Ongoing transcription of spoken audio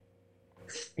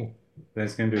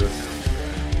That's gonna do it.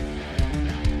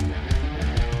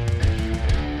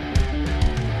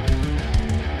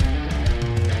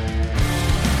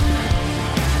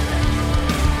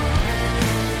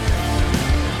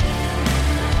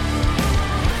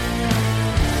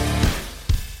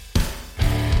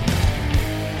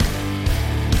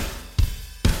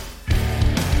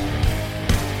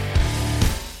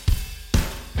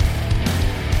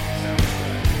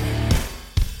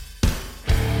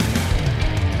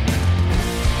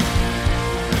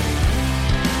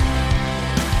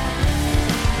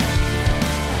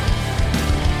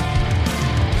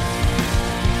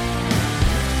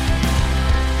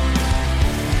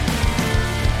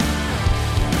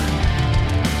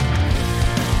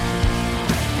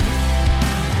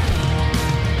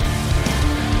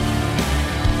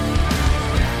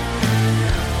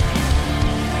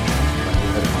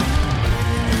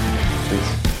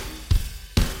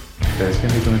 Guys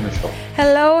gonna be doing the show.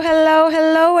 Hello, hello,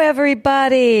 hello,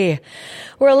 everybody.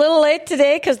 We're a little late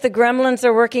today because the gremlins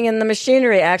are working in the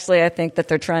machinery. Actually, I think that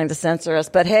they're trying to censor us.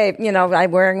 But hey,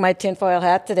 I'm wearing my tinfoil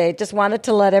hat today. Just wanted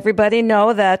to let everybody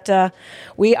know that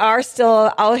we are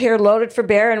still out here loaded for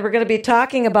bear, and we're going to be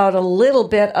talking about a little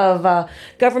bit of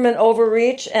government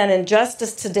overreach and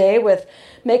injustice today with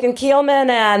Megan Keilman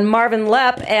and Marvin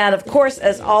Lepp. And of course,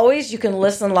 as always, you can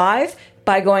listen live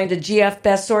by going to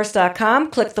gfbestsource.com,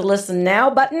 click the Listen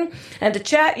Now button, and to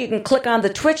chat, you can click on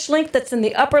the Twitch link that's in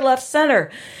the upper left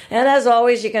center. And as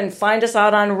always, you can find us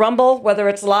out on Rumble, whether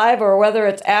it's live or whether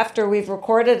it's after we've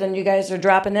recorded and you guys are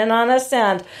dropping in on us.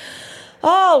 And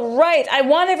all right, I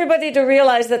want everybody to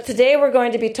realize that today we're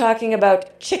going to be talking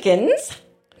about chickens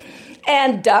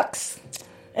and ducks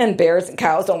and bears and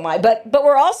cows, oh my! But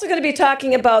we're also going to be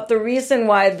talking about the reason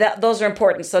why those are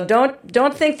important. So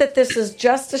don't think that this is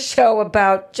just a show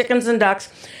about chickens and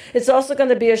ducks. It's also going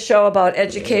to be a show about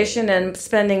education and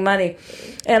spending money.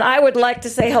 And I would like to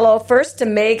say hello first to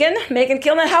Megan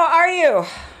Keilman. How are you?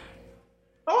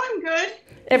 Oh, I'm good.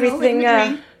 Everything.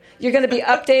 You're going to be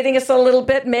updating us a little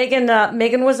bit.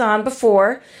 Megan was on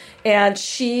before, and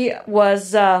she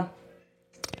was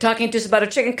talking to us about a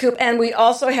chicken coop, and we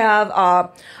also have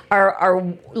our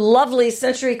lovely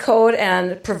century code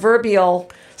and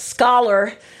proverbial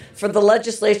scholar for the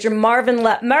legislature, Marvin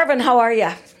Lepp. Marvin, how are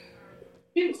you?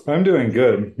 I'm doing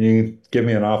good. You give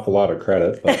me an awful lot of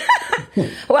credit. But...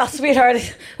 Well,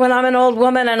 sweetheart, when I'm an old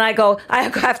woman and I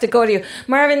have to go to you,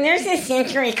 Marvin, there's a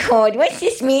century code. What's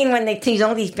this mean when they tease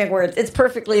all these big words? It's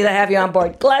perfectly to have you on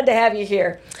board. Glad to have you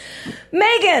here.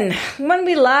 Megan, when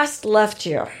we last left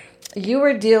you, you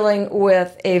were dealing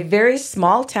with a very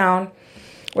small town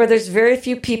where there's very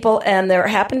few people, and there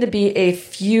happened to be a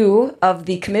few of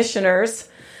the commissioners,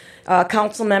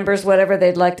 council members, whatever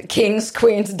they'd like to, kings,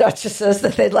 queens, duchesses,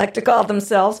 that they'd like to call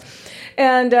themselves.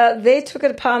 And they took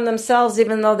it upon themselves,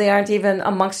 even though they aren't even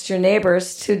amongst your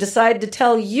neighbors, to decide to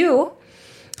tell you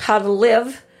how to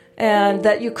live and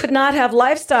that you could not have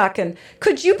livestock. And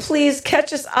could you please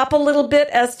catch us up a little bit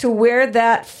as to where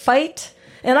that fight,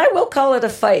 and I will call it a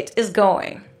fight, is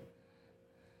going?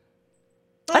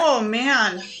 Oh,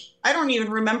 man. I don't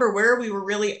even remember where we were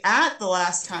really at the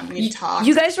last time we talked.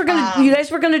 You guys were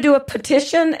going to do a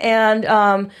petition,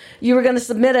 and you were going to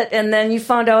submit it, and then you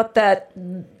found out that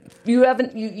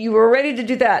you were ready to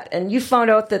do that, and you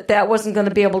found out that wasn't going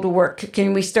to be able to work.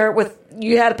 Can we start with,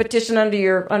 you had a petition under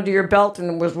your belt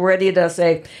and was ready to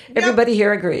say everybody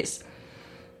here agrees?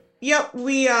 Yep,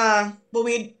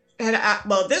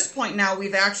 at this point now,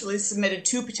 we've actually submitted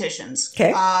 2 petitions.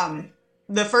 Okay.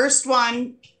 The first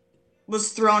one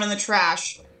was thrown in the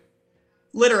trash,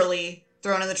 literally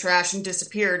thrown in the trash and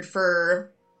disappeared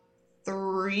for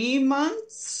 3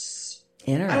 months.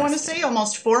 I want to say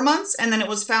almost 4 months. And then it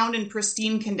was found in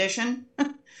pristine condition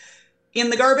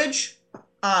in the garbage.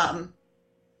 But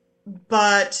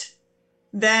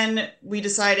then we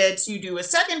decided to do a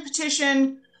second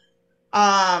petition.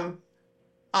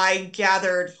 I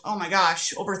gathered, oh my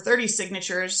gosh, over 30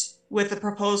 signatures with the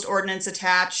proposed ordinance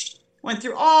attached, went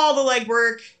through all the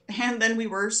legwork, and then we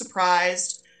were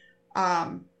surprised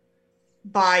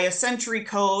by a century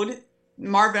code.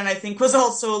 Marvin, I think, was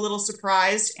also a little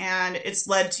surprised, and it's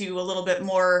led to a little bit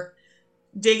more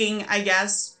digging, I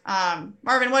guess.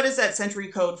 Marvin, what is that century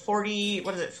code? 40-12?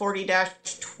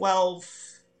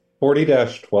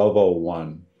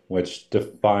 40-1201, which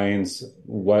defines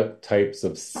what types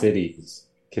of cities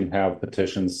can have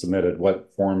petitions submitted, what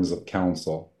forms of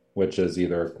council, which is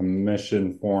either a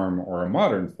commission form or a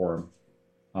modern form.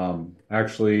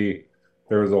 Actually,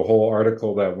 there was a whole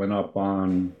article that went up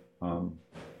on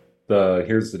the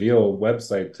Here's the Deal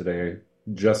website today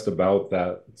just about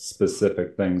that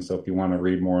specific thing. So if you want to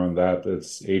read more on that,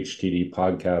 it's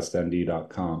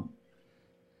htdpodcastnd.com.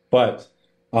 But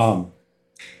so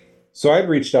I'd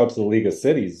reached out to the League of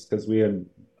Cities because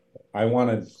I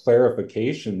wanted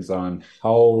clarifications on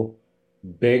how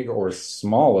big or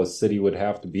small a city would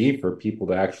have to be for people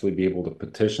to actually be able to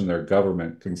petition their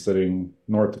government, considering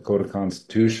North Dakota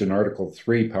Constitution, Article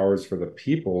 3, powers for the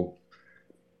people,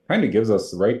 kind of gives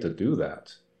us the right to do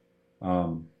that.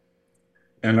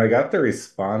 And I got the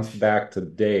response back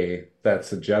today that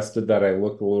suggested that I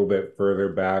look a little bit further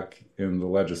back in the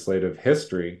legislative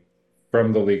history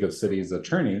from the League of Cities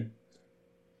attorney.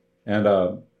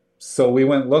 And so we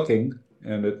went looking,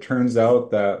 and it turns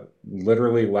out that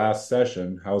literally last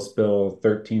session, House Bill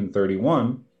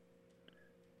 1331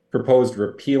 proposed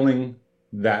repealing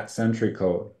that century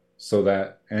code so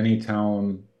that any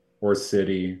town or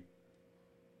city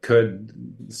could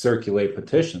circulate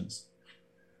petitions.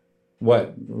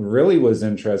 What really was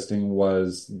interesting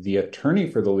was the attorney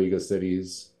for the League of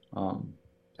Cities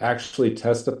actually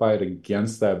testified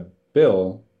against that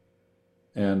bill,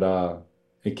 and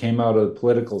it came out of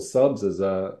political subs as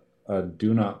a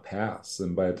do not pass.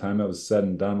 And by the time it was said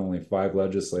and done, only 5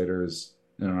 legislators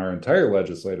in our entire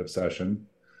legislative session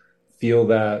feel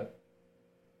that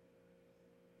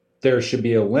there should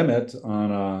be a limit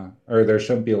on, or there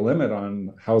shouldn't be a limit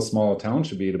on how small a town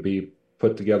should be to be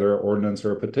put together an ordinance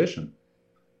or a petition.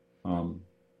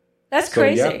 That's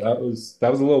crazy. Yeah, that was a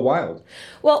little wild.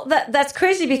 Well, that's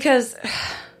crazy because,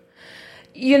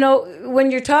 when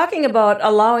you're talking about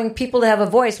allowing people to have a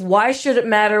voice, why should it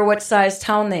matter what size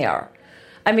town they are?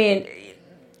 I mean,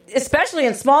 especially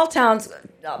in small towns,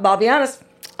 I'll be honest,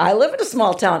 I live in a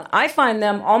small town. I find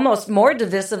them almost more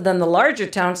divisive than the larger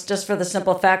towns just for the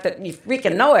simple fact that you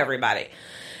freaking know everybody.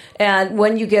 And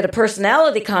when you get a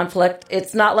personality conflict,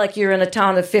 it's not like you're in a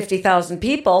town of 50,000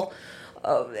 people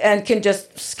and can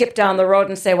just skip down the road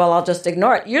and say, well, I'll just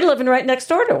ignore it. You're living right next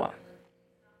door to them.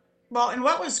 Well, and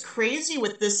what was crazy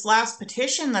with this last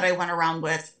petition that I went around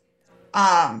with,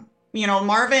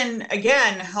 Marvin,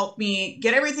 again, helped me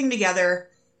get everything together,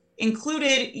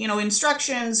 included,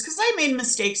 instructions, because I made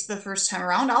mistakes the first time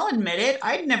around. I'll admit it.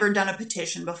 I'd never done a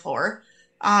petition before.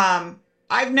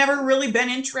 I've never really been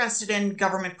interested in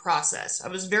government process. I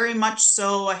was very much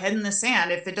so a head in the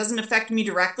sand. If it doesn't affect me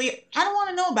directly, I don't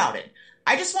want to know about it.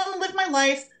 I just want to live my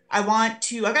life. I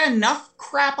got enough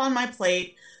crap on my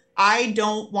plate. I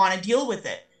don't want to deal with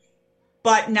it.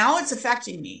 But now it's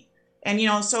affecting me. And,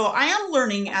 so I am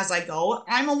learning as I go.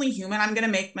 I'm only human. I'm going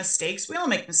to make mistakes. We all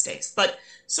make mistakes. But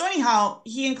so anyhow,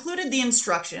 he included the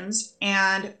instructions,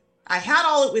 and I had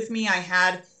all it with me. I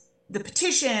had the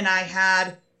petition. I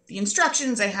had the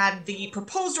instructions, I had the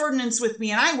proposed ordinance with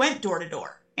me, and I went door to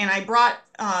door. And I brought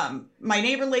my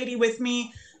neighbor lady with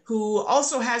me who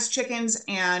also has chickens,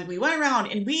 and we went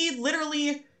around, and we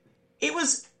literally, it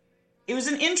was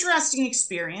an interesting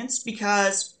experience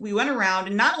because we went around,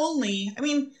 and not only,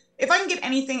 if I can get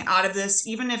anything out of this,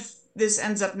 even if this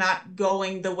ends up not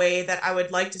going the way that I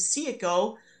would like to see it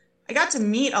go, I got to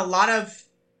meet a lot of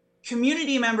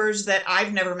community members that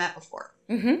I've never met before.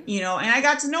 Mm-hmm. And I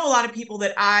got to know a lot of people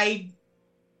that I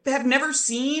have never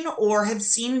seen or have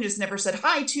seen and just never said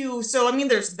hi to. So,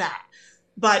 there's that.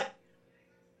 But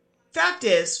fact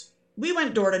is, we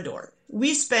went door to door.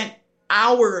 We spent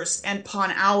hours and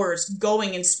upon hours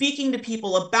going and speaking to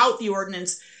people about the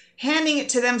ordinance, handing it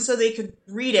to them so they could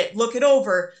read it, look it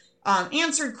over,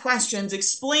 answered questions,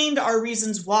 explained our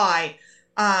reasons why,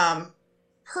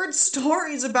 heard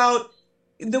stories about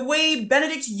the way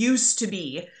Benedict used to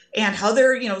be, and how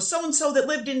they're, so-and-so that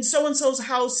lived in so-and-so's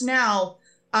house now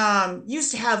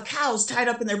used to have cows tied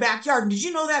up in their backyard. And did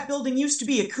you know that building used to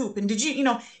be a coop? And did you,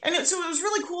 so it was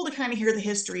really cool to kind of hear the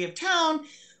history of town.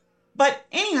 But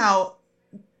anyhow,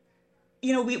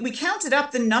 we counted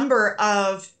up the number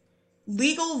of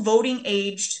legal voting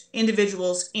aged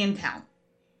individuals in town,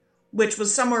 which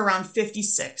was somewhere around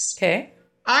 56. Okay.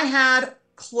 I had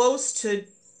close to,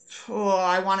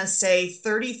 I want to say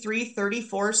 33,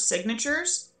 34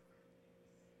 signatures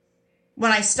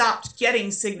when I stopped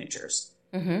getting signatures.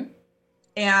 Mm-hmm.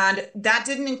 And that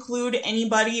didn't include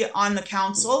anybody on the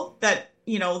council that,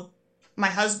 my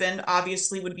husband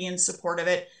obviously would be in support of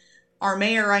it. Our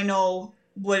mayor, I know,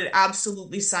 would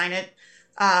absolutely sign it.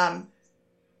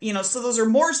 So those are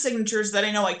more signatures that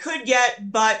I know I could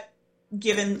get, but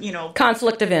given,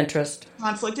 conflict of interest.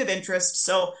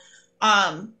 So,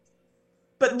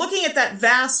 but looking at that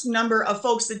vast number of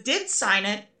folks that did sign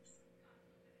it,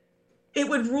 it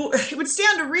would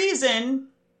stand to reason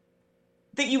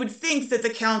that you would think that the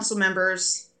council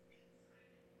members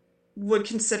would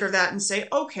consider that and say,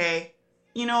 okay,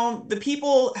 the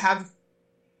people have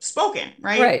spoken,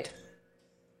 right? Right.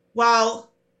 Well,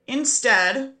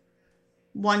 instead,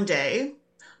 one day,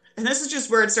 and this is just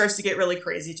where it starts to get really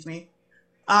crazy to me.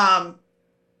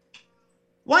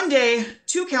 One day,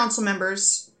 2 council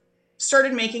members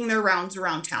started making their rounds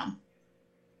around town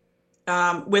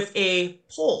with a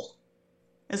poll,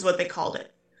 is what they called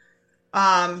it.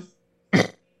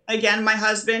 Again, my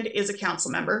husband is a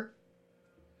council member,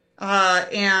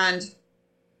 and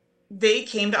they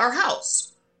came to our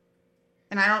house.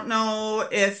 And I don't know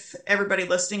if everybody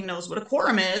listening knows what a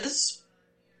quorum is,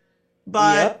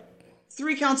 but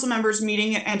 3 council members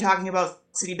meeting and talking about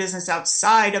city business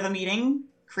outside of a meeting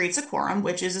creates a quorum,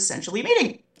 which is essentially a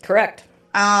meeting. Correct.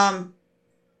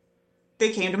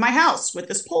 They came to my house with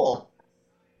this poll,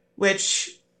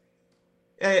 which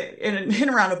in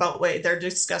a roundabout way, they're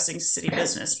discussing city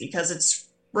business because it's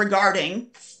regarding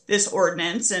this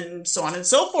ordinance and so on and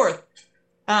so forth.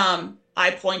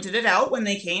 I pointed it out when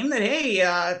they came that, hey,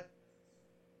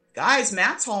 guys,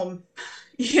 Matt's home.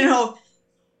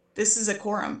 This is a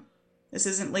quorum. This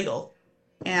isn't legal.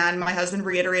 And my husband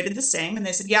reiterated the same, and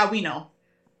they said, yeah, we know.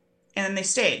 And then they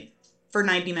stayed for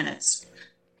 90 minutes.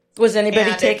 Was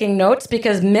anybody taking notes?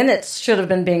 Because minutes should have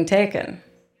been being taken.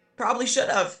 Probably should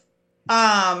have.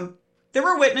 There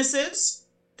were witnesses,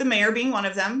 the mayor being one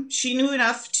of them. She knew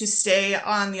enough to stay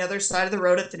on the other side of the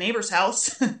road at the neighbor's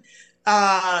house.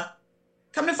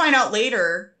 Come to find out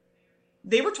later,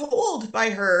 they were told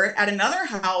by her at another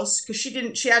house, because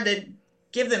she had to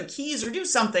give them keys or do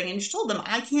something, and she told them,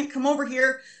 I can't come over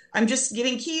here. I'm just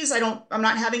giving keys. I'm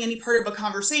not having any part of a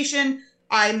conversation.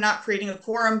 I'm not creating a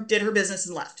quorum, did her business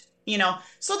and left.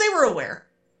 So they were aware.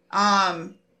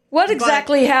 What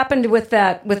exactly happened with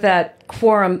that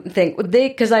quorum thing?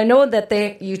 Because I know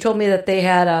that you told me that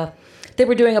they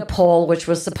were doing a poll, which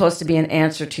was supposed to be an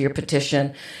answer to your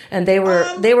petition, and they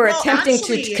were attempting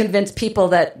to convince people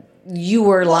that you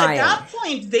were lying. At that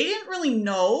point, they didn't really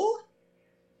know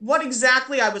what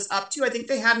exactly I was up to. I think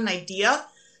they had an idea,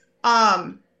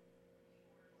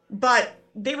 but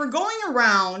they were going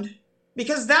around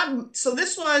because so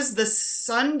this was the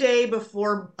Sunday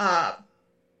before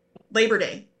Labor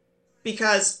Day.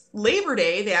 Because Labor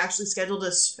Day, they actually scheduled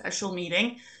a special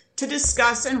meeting to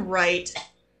discuss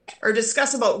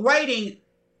about writing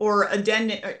or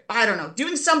addendum, I don't know,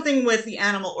 doing something with the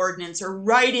animal ordinance or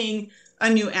writing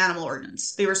a new animal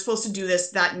ordinance. They were supposed to do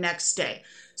this that next day.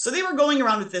 So they were going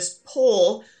around with this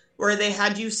poll where they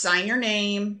had you sign your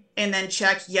name and then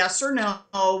check yes or no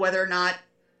whether or not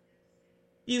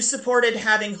you supported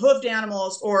having hooved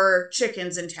animals or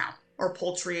chickens in town. Or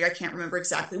poultry, I can't remember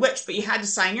exactly which, but you had to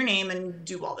sign your name and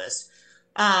do all this.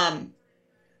 And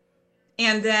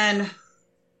then,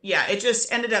 it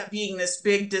just ended up being this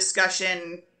big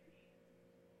discussion.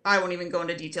 I won't even go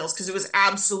into details because it was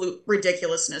absolute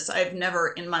ridiculousness. I've never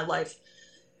in my life.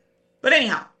 But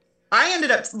anyhow, I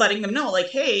ended up letting them know, like,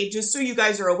 hey, just so you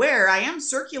guys are aware, I am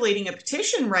circulating a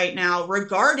petition right now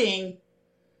regarding,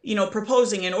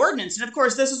 proposing an ordinance. And of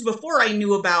course, this was before I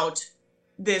knew about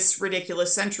this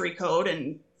ridiculous century code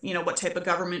and, what type of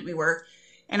government we were.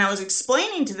 And I was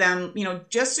explaining to them,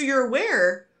 just so you're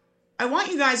aware, I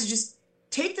want you guys to just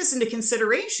take this into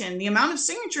consideration. The amount of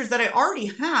signatures that I already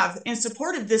have in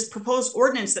support of this proposed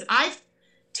ordinance that I've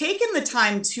taken the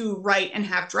time to write and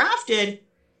have drafted,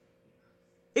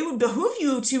 it would behoove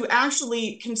you to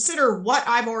actually consider what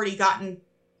I've already gotten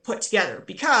put together.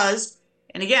 Because,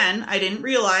 and again, I didn't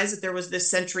realize that there was this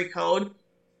century code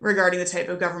regarding the type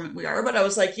of government we are. But I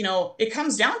was like, it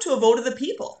comes down to a vote of the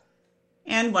people.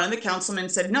 And one of the councilmen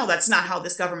said, no, that's not how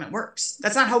this government works.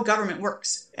 That's not how government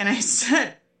works. And I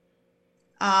said,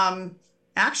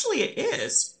 actually it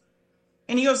is.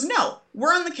 And he goes, no,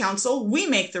 we're on the council. We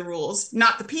make the rules,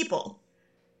 not the people.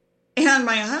 And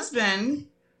my husband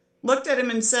looked at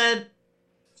him and said,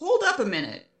 hold up a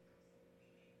minute.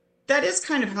 That is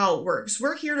kind of how it works.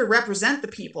 We're here to represent the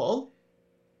people.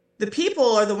 The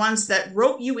people are the ones that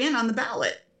wrote you in on the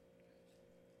ballot.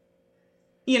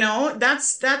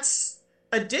 That's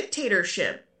a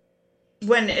dictatorship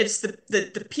when it's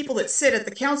the people that sit at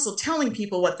the council telling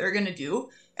people what they're going to do.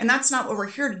 And that's not what we're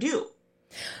here to do.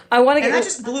 That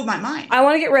just blew my mind. I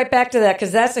want to get right back to that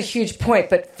because that's a huge point.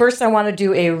 But first, I want to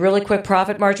do a really quick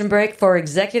profit margin break for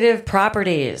executive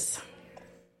properties.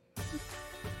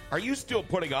 Are you still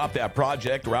putting off that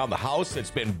project around the house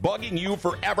that's been bugging you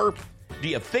forever? Do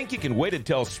you think you can wait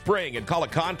until spring and call a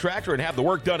contractor and have the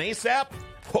work done ASAP?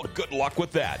 Well, good luck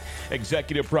with that.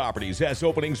 Executive Properties has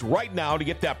openings right now to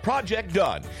get that project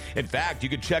done. In fact, you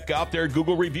can check out their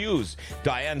Google reviews.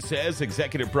 Diane says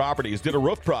Executive Properties did a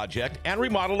roof project and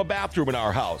remodeled a bathroom in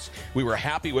our house. We were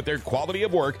happy with their quality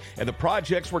of work, and the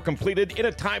projects were completed in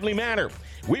a timely manner.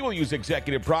 We will use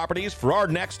Executive Properties for our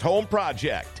next home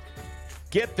project.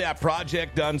 Get that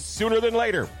project done sooner than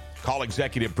later. Call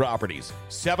Executive Properties,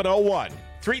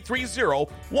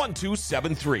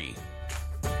 701-330-1273.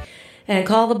 And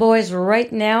call the boys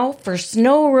right now for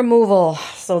snow removal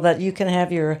so that you can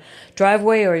have your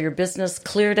driveway or your business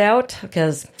cleared out,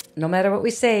 because no matter what we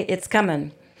say, it's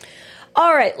coming.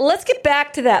 All right, let's get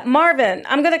back to that. Marvin,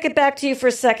 I'm going to get back to you for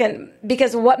a second,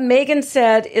 because what Megan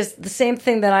said is the same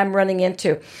thing that I'm running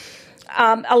into.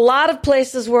 A lot of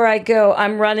places where I go,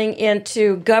 I'm running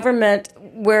into government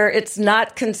where it's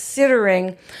not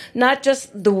considering not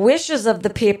just the wishes of the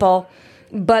people,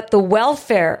 but the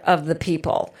welfare of the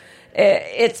people.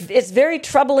 It's very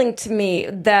troubling to me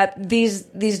that these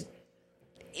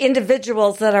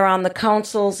individuals that are on the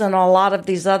councils and a lot of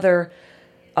these other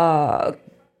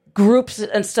groups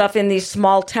and stuff in these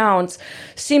small towns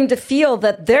seem to feel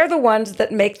that they're the ones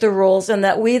that make the rules and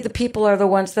that we, the people, are the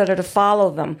ones that are to follow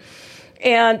them.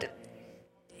 And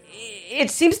it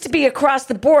seems to be across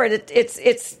the board. It's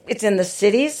in the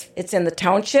cities, it's in the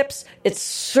townships, it's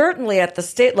certainly at the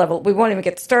state level. We won't even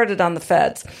get started on the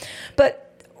feds. But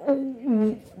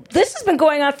this has been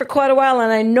going on for quite a while,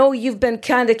 and I know you've been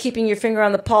kind of keeping your finger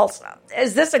on the pulse.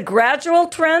 Is this a gradual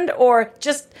trend, or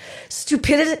just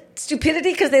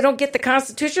stupidity because they don't get the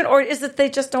Constitution, or is it they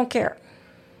just don't care?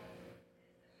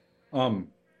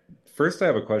 First, I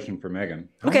have a question for Megan.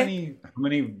 How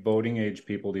many voting age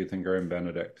people do you think are in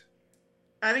Benedict?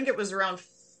 I think it was around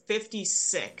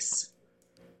 56.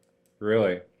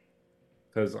 Really?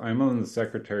 Because I'm on the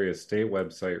Secretary of State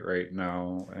website right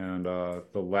now, and the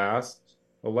last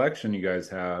election you guys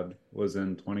had was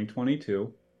in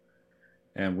 2022,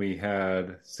 and we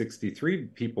had 63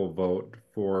 people vote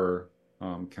for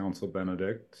Council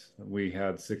Benedict. We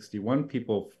had 61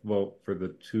 people vote for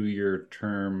the 2-year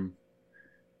term,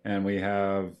 and we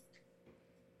have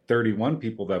 31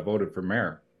 people that voted for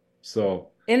mayor. So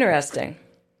interesting.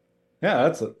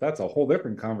 Yeah, that's a whole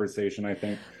different conversation, I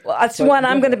think. Well, that's one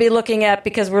I'm going to be looking at,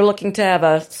 because we're looking to have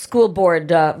a school board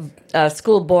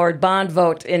bond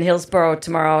vote in Hillsborough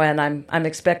tomorrow, and I'm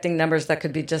expecting numbers that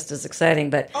could be just as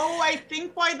exciting. But I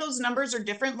think why those numbers are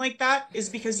different like that is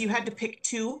because you had to pick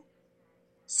two.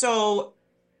 So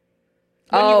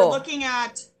when you were looking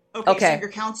at so your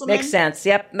councilman makes sense.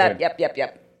 Yep.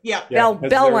 Yeah.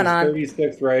 Bell went on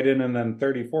 36 write-in and then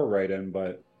 34 write-in,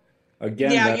 but.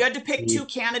 Again, yeah, you had to pick two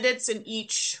candidates in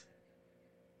each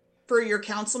for your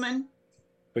councilman.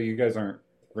 But you guys aren't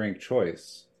ranked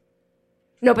choice.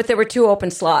 No, but there were 2 open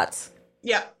slots.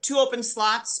 Yeah, 2 open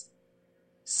slots.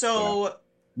 So... Yeah.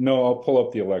 No, I'll pull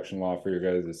up the election law for your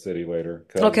guys' city later.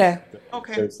 Okay.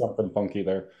 There's something funky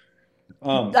there.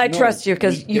 I trust you,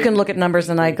 because you can look at numbers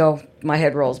and my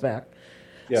head rolls back.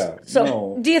 Yeah.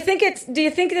 So do you think it's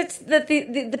that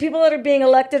the people that are being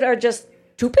elected are just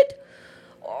stupid?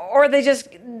 Or they just,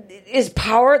 is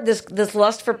power, this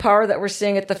lust for power that we're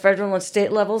seeing at the federal and state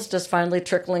levels just finally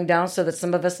trickling down, so that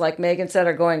some of us, like Megan said,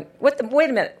 are going, wait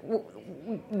a minute,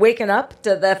 waking up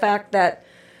to the fact that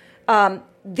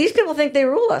these people think they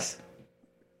rule us.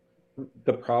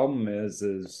 The problem is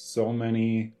so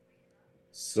many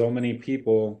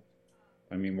people,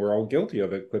 I mean, we're all guilty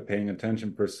of it, quit paying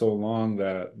attention for so long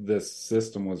that this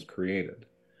system was created.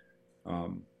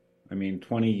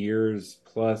 20 years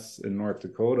plus in North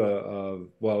Dakota of,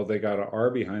 well, they got an R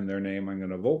behind their name, I'm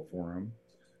going to vote for him.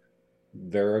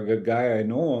 They're a good guy, I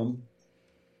know him.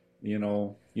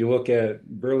 You look at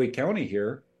Burleigh County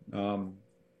here.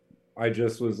 I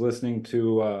just was listening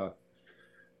to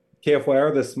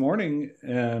KFYR this morning,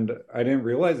 and I didn't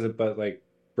realize it, but like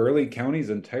Burleigh County's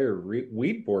entire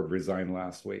weed board resigned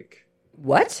last week.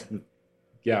 What?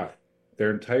 Yeah,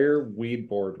 their entire weed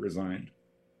board resigned.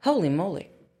 Holy moly.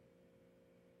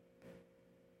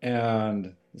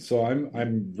 And so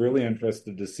I'm really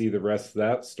interested to see the rest of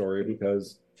that story,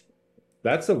 because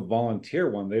that's a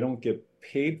volunteer one. They don't get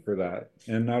paid for that.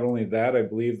 And not only that, I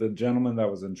believe the gentleman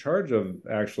that was in charge of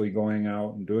actually going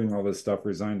out and doing all this stuff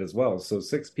resigned as well. So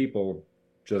 6 people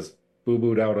just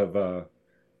boo-booed out of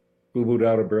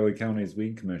Burleigh County's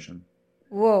weed commission.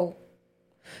 Whoa.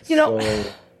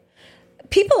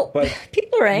 People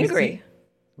are angry.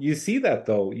 You see that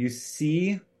though.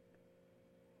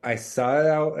 I saw it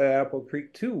out at Apple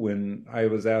Creek too when I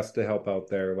was asked to help out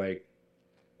there. Like,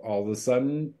 all of a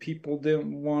sudden, people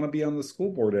didn't want to be on the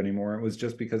school board anymore. It was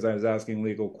just because I was asking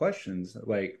legal questions.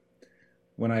 Like,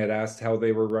 when I had asked how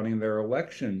they were running their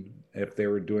election, if they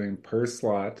were doing per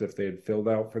slot, if they had filled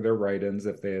out for their write-ins,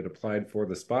 if they had applied for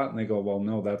the spot, and they go, well,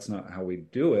 no, that's not how we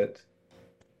do it,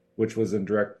 which was in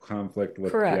direct conflict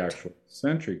with the actual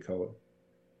century code.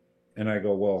 And I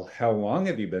go, well, how long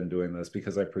have you been doing this?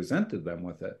 Because I presented them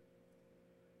with it.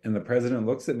 And the president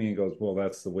looks at me and goes, well,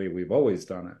 that's the way we've always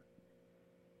done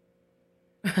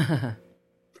it.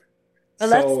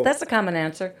 Well, that's a common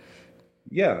answer.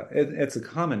 Yeah, it's a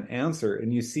common answer.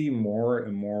 And you see more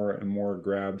and more and more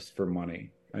grabs for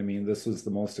money. I mean, this was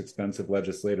the most expensive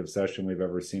legislative session we've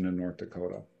ever seen in North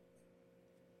Dakota.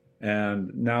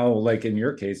 And now, like in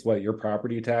your case, your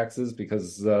property taxes,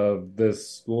 because of this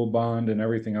school bond and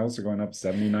everything else, are going up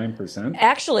 79%?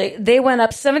 Actually, they went up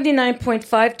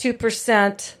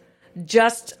 79.52%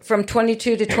 just from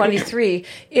 22 to 23.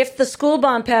 If the school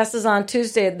bond passes on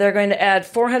Tuesday, they're going to add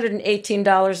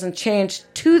 $418 and change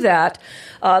to that.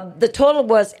 The total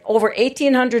was over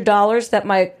 $1,800 that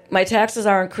my taxes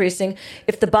are increasing.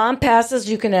 If the bond passes,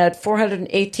 you can add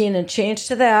 $418 and change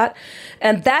to that.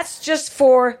 And that's just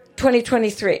for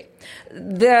 2023.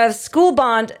 The school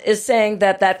bond is saying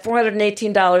that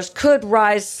 $418 could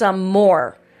rise some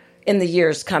more in the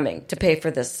years coming to pay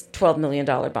for this $12 million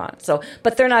bond. So,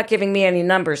 but they're not giving me any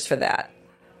numbers for that.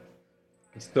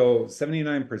 So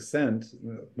 79%,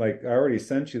 like I already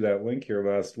sent you that link here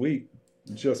last week,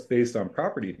 just based on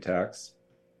property tax.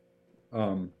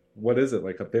 What is it,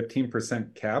 like a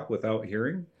 15% cap without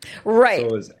hearing? Right.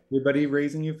 So is everybody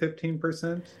raising you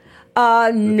 15%?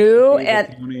 No. And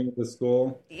the county, the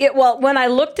school? Well, when I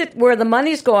looked at where the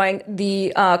money's going,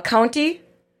 the county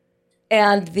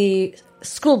and the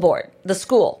school board, the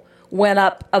school, went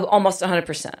up of almost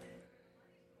 100%.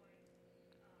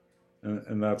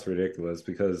 And that's ridiculous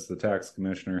because the tax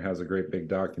commissioner has a great big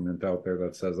document out there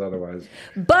that says otherwise.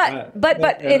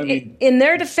 But in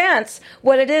their defense,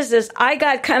 what it is I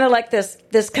got kind of like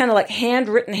this kind of like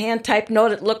handwritten, hand-typed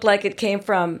note. It looked like it came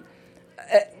from,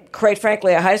 quite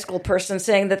frankly, a high school person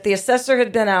saying that the assessor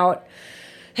had been out,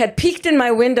 had peeked in my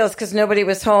windows because nobody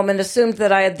was home and assumed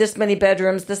that I had this many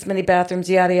bedrooms, this many bathrooms,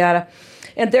 yada, yada.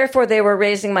 And therefore, they were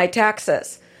raising my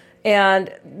taxes.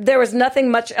 And there was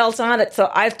nothing much else on it. So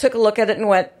I took a look at it and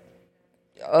went,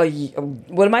 oh,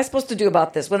 what am I supposed to do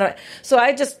about this? So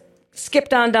I just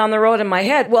skipped on down the road in my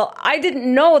head. Well, I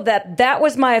didn't know that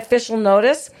was my official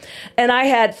notice. And I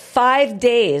had 5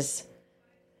 days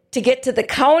to get to the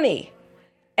county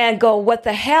and go, what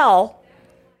the hell?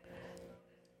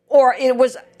 Or it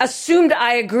was assumed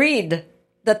I agreed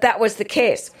that was the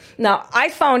case. Now, I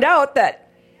found out that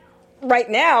right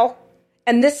now,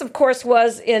 and this, of course,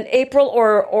 was in April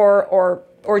or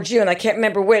June. I can't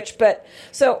remember which. But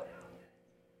so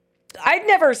I'd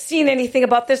never seen anything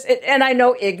about this. And I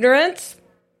know ignorance,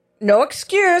 no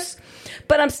excuse.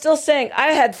 But I'm still saying I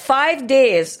had 5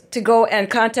 days to go and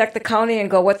contact the county and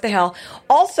go, what the hell?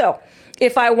 Also,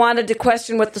 if I wanted to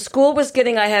question what the school was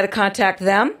getting, I had to contact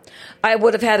them. I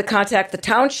would have had to contact the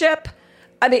township.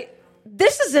 I mean,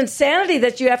 this is insanity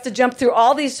that you have to jump through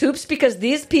all these hoops because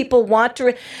these people want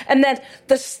to. And then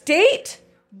the state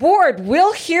board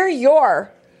will hear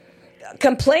your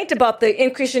complaint about the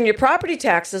increase in your property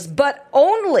taxes, but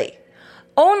only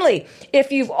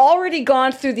if you've already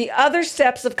gone through the other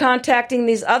steps of contacting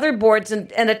these other boards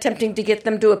and attempting to get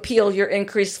them to appeal your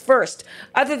increase first.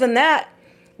 Other than that,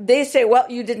 they say, well,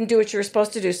 you didn't do what you were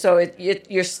supposed to do, so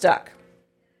you're stuck.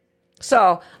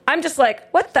 So I'm just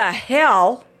like, what the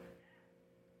hell?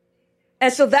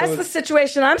 And so that's the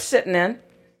situation I'm sitting in.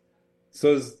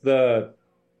 So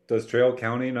does Trail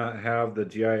County not have the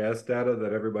GIS data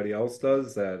that everybody else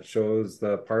does that shows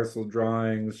the parcel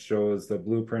drawings, shows the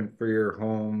blueprint for your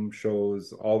home,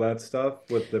 shows all that stuff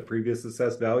with the previous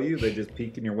assessed value? They just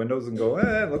peek in your windows and go,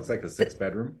 it looks like a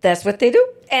 6-bedroom. That's what they do.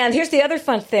 And here's the other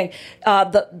fun thing.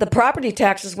 The property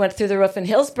taxes went through the roof in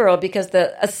Hillsboro because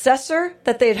the assessor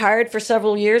that they'd hired for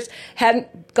several years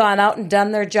hadn't gone out and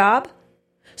done their job.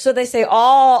 So they say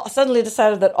suddenly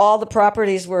decided that all the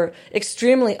properties were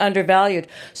extremely undervalued.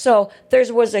 So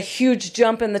there was a huge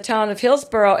jump in the town of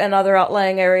Hillsboro and other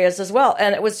outlying areas as well.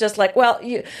 And it was just like, well,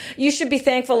 you should be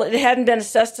thankful it hadn't been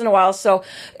assessed in a while. So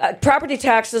property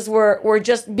taxes were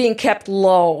just being kept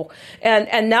low.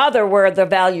 And now they're where the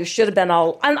value should have been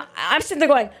all. I'm sitting there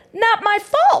going, not my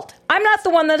fault. I'm not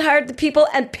the one that hired the people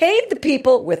and paid the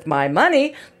people with my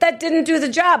money that didn't do the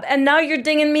job. And now you're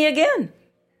dinging me again.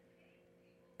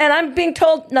 And I'm being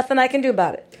told nothing I can do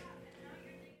about it.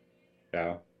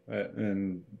 Yeah.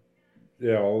 And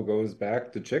it all goes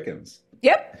back to chickens.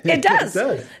 Yep, it does.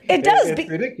 It does. It's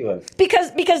ridiculous.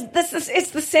 Because it's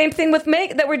the same thing with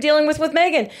Megan that we're dealing with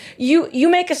Megan. You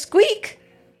make a squeak,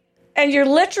 And you're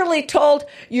literally told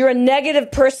you're a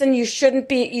negative person, you shouldn't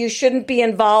be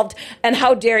involved, and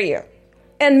how dare you?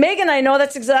 And Megan, I know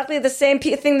that's exactly the same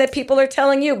thing that people are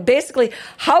telling you. Basically,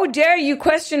 how dare you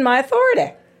question my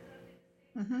authority?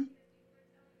 Mm-hmm.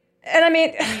 And I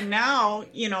mean,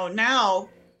 now,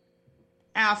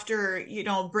 after,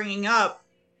 bringing up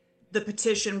the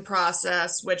petition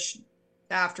process, which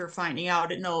after finding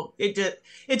out,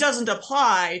 it doesn't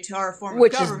apply to our form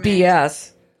of government. Which is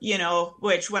BS.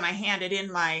 Which when I handed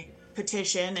in my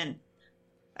petition and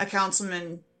a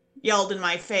councilman yelled in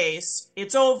my face,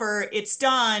 "It's over, it's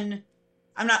done,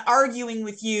 I'm not arguing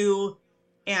with you,"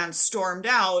 and stormed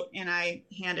out. And I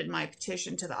handed my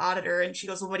petition to the auditor, and she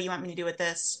goes, "Well, what do you want me to do with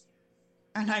this?"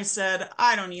 And I said,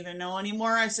 "I don't even know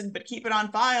anymore." I said, "But keep it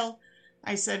on file."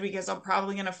 I said, "Because I'm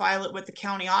probably going to file it with the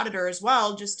county auditor as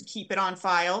well, just to keep it on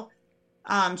file."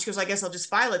 She goes, "I guess I'll just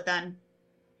file it then."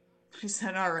 I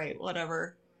said, "All right,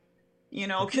 whatever."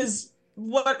 Because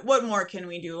what more can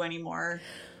we do anymore?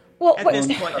 Well, at this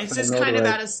point, it's just kind of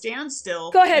at a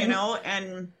standstill. Go ahead.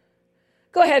 And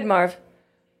go ahead, Marv.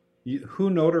 Who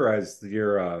notarized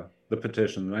the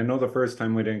petition? I know the first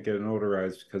time we didn't get it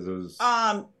notarized because it was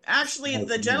actually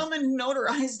the gentleman who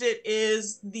notarized it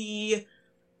is the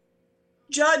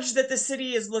judge that the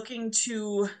city is looking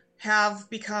to have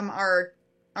become our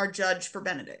judge for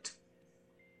Benedict.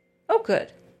 Oh,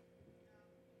 good.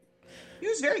 He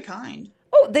was very kind.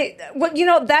 Oh,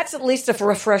 that's at least a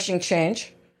refreshing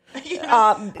change.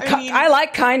 I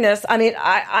like kindness. I mean,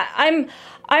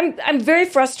 I'm very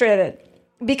frustrated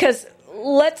because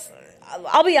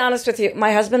I'll be honest with you.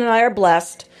 My husband and I are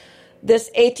blessed.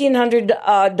 This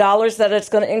 $1,800 that it's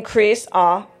going to increase,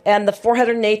 and the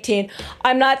 $418.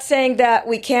 I'm not saying that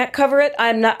we can't cover it.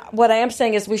 What I am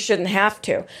saying is we shouldn't have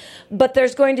to. But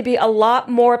there's going to be a lot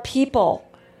more people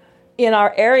in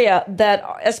our area that,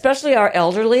 especially our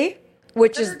elderly,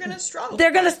 they're going to struggle.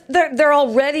 They're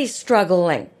already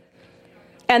struggling,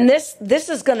 and this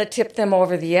is going to tip them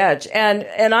over the edge.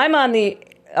 And I'm on the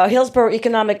Hillsborough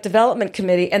Economic Development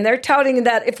Committee, and they're touting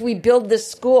that if we build this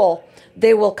school,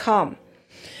 they will come.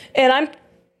 And I'm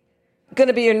going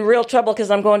to be in real trouble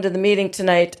because I'm going to the meeting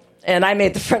tonight, and I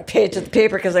made the front page of the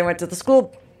paper because I went to the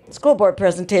school board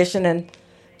presentation and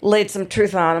laid some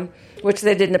truth on them, which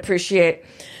they didn't appreciate.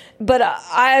 But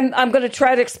I'm going to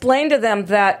try to explain to them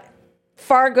that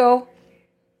Fargo,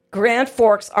 Grand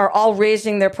Forks are all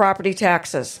raising their property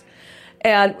taxes.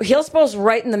 And Hillsboro's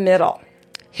right in the middle.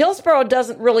 Hillsborough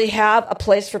doesn't really have a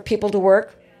place for people to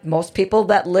work. Most people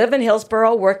that live in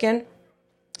Hillsborough work in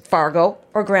Fargo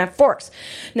or Grand Forks.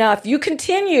 Now, if you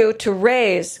continue to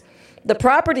raise the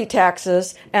property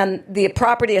taxes and the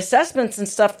property assessments and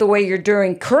stuff the way you're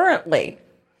doing currently,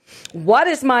 what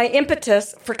is my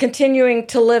impetus for continuing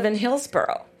to live in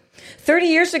Hillsborough? 30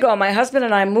 years ago, my husband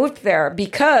and I moved there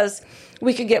because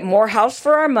we could get more house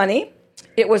for our money.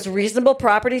 It was reasonable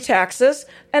property taxes,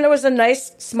 and it was a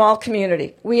nice, small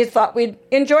community. We thought we'd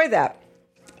enjoy that.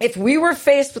 If we were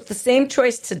faced with the same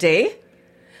choice today,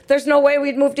 there's no way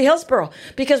we'd move to Hillsborough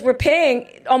because we're paying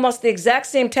almost the exact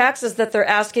same taxes that they're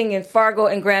asking in Fargo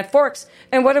and Grand Forks.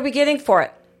 And what are we getting for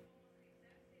it?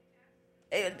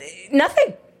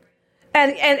 Nothing.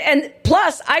 And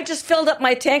plus, I just filled up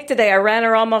my tank today. I ran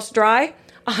her almost dry.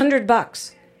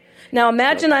 $100. Now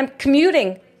imagine I'm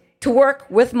commuting to work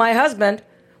with my husband,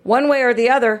 one way or the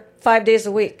other, 5 days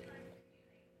a week.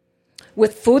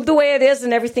 With food the way it is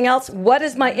and everything else, what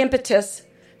is my impetus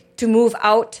to move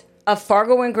out of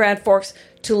Fargo and Grand Forks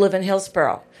to live in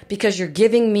Hillsborough? Because you're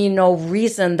giving me no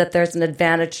reason that there's an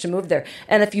advantage to move there.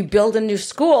 And if you build a new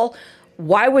school,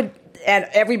 and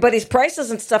everybody's prices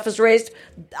and stuff is raised,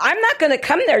 I'm not going to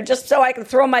come there just so I can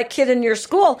throw my kid in your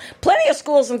school. Plenty of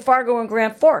schools in Fargo and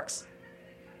Grand Forks.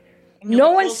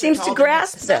 No one seems to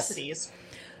grasp this.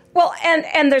 Well,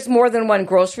 and there's more than one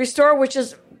grocery store, which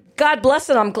is, God bless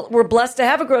it, we're blessed to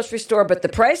have a grocery store, but the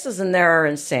prices in there are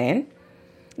insane.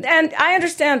 And I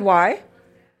understand why.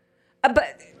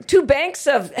 But 2 banks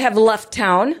have left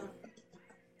town.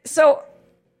 So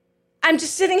I'm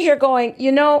just sitting here going,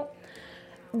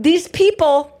 these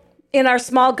people in our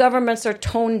small governments are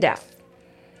tone deaf.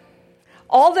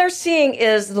 All they're seeing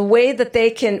is the way that they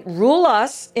can rule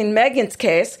us, in Megan's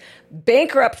case,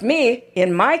 bankrupt me,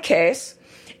 in my case.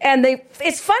 And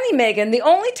it's funny, Megan, the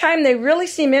only time they really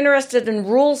seem interested in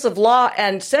rules of law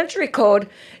and century code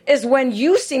is when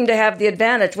you seem to have the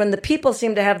advantage, when the people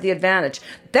seem to have the advantage.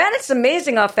 Then it's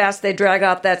amazing how fast they drag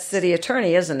out that city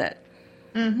attorney, isn't it?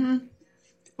 Mm-hmm.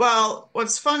 Well,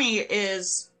 what's funny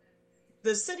is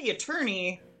the city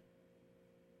attorney,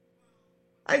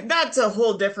 that's a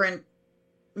whole different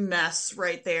mess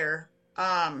right there.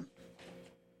 I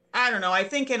don't know. I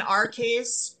think in our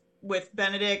case, with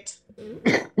Benedict.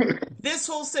 This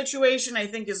whole situation, I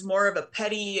think, is more of a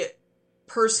petty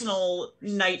personal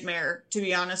nightmare, to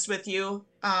be honest with you.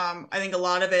 I think a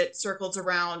lot of it circles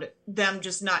around them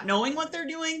just not knowing what they're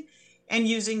doing and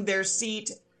using their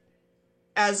seat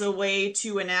as a way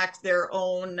to enact their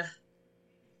own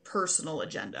personal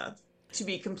agenda, to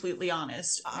be completely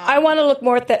honest. I want to look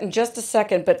more at that in just a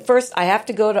second, but first I have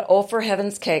to go to Oh for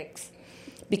Heaven's Cakes,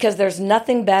 because there's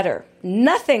nothing better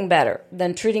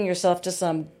than treating yourself to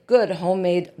some good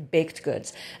homemade baked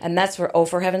goods. And that's where Oh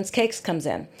for Heaven's Cakes comes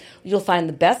in. You'll find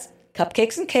the best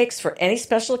cupcakes and cakes for any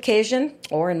special occasion,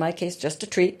 or in my case, just a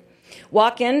treat.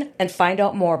 Walk in and find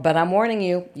out more, but I'm warning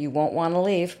you, you won't want to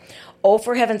leave. Oh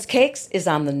for Heaven's Cakes is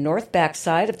on the north back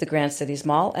side of the Grand Cities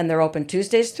Mall, and they're open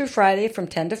Tuesdays through Friday from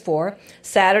 10 to 4,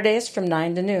 Saturdays from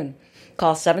 9 to noon.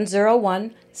 Call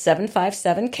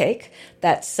 701-757-CAKE.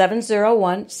 That's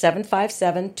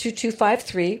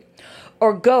 701-757-2253.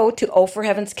 Or go to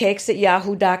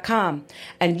ohforheavenscakes@yahoo.com.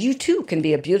 And you too can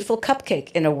be a beautiful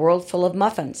cupcake in a world full of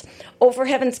muffins. Oh for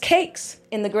Heaven's Cakes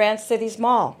in the Grand Cities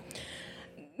Mall.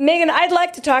 Megan, I'd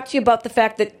like to talk to you about the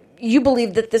fact that you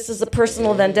believe that this is a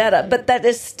personal vendetta, but that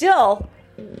is still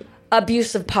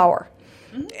abuse of power.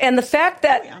 Mm-hmm. And the fact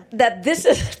that this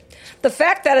is the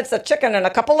fact that it's a chicken and a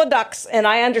couple of ducks, and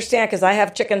I understand because I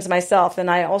have chickens myself,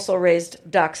 and I also raised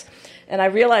ducks, and I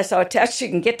realize how attached you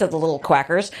can get to the little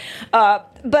quackers.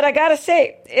 But I gotta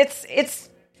say, it's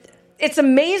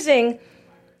amazing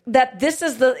that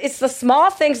it's the small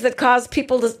things that cause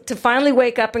people to finally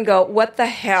wake up and go, what the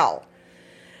hell?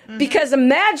 Mm-hmm. Because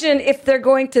imagine if they're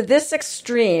going to this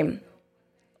extreme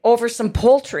over some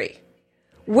poultry.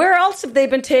 Where else have they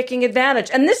been taking advantage?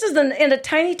 And this is in a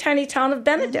tiny, tiny town of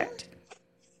Benedict.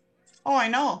 Oh, I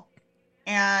know.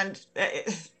 And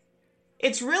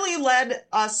it's really led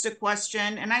us to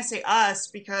question, and I say us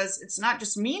because it's not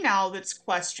just me now that's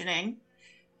questioning.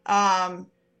 I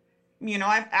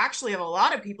actually have a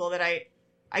lot of people that I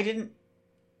didn't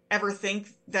ever think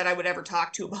that I would ever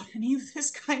talk to about any of this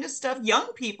kind of stuff.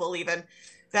 Young people even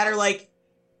that are like,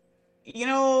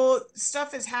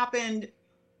 stuff has happened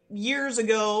years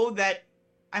ago that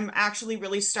I'm actually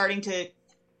really starting to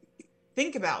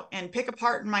think about and pick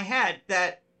apart in my head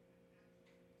that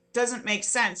doesn't make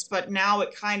sense. But now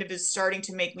it kind of is starting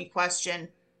to make me question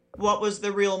what was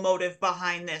the real motive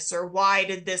behind this, or why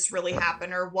did this really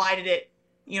happen, or why did it,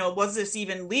 was this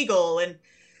even legal? And,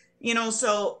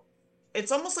 so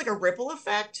it's almost like a ripple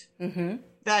effect mm-hmm.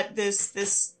 that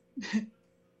this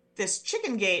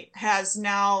chicken gate has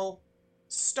now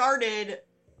started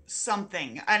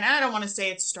something. And I don't want to say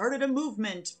it started a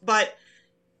movement, but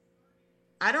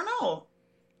I don't know,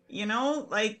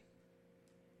 like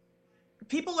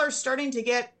people are starting to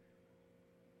get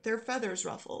their feathers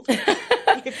ruffled,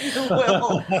 if you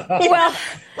will. Well,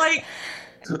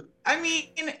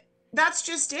 that's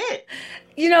just it.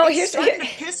 Here's starting to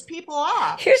piss people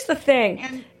off. Here's the thing.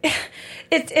 And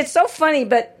it's so funny,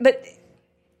 but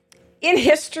in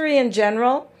history in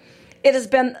general, it has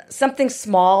been something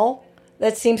small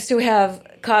that seems to have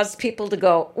caused people to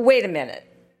go, wait a minute,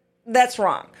 that's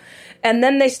wrong. And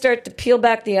then they start to peel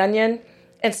back the onion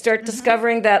and start mm-hmm.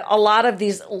 discovering that a lot of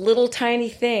these little tiny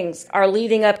things are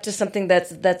leading up to something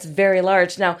that's very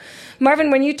large. Now, Marvin,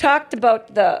 when you talked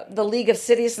about the League of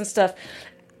Cities and stuff,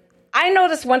 I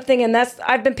noticed one thing, and that's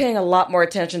I've been paying a lot more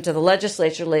attention to the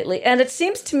legislature lately, and it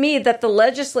seems to me that the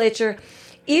legislature,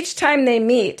 each time they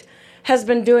meet, has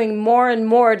been doing more and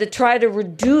more to try to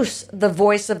reduce the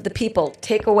voice of the people,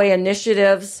 take away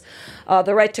initiatives,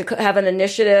 the right to have an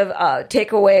initiative,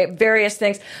 take away various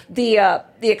things. The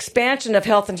expansion of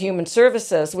Health and Human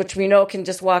Services, which we know can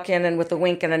just walk in and with a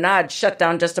wink and a nod shut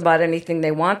down just about anything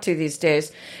they want to these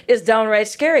days, is downright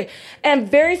scary. And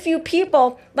very few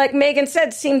people, like Megan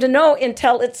said, seem to know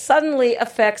until it suddenly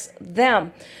affects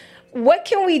them. What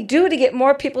can we do to get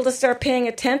more people to start paying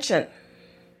attention?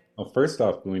 Well, first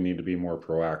off, we need to be more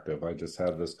proactive. I just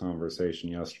had this conversation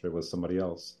yesterday with somebody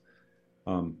else.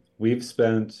 We've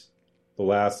spent the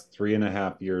last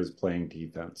 3.5 years playing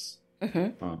defense.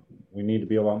 Mm-hmm. We need to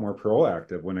be a lot more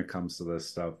proactive when it comes to this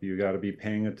stuff. You got to be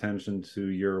paying attention to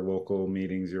your local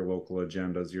meetings, your local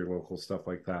agendas, your local stuff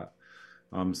like that.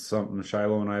 Something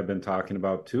Shiloh and I have been talking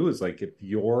about too is like if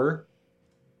your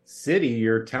city,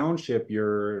 your township,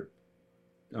 your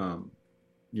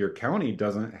county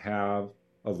doesn't have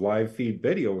a live feed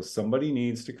video, somebody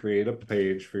needs to create a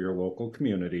page for your local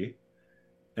community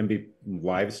and be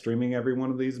live streaming every one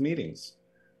of these meetings.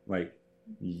 Like,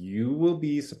 you will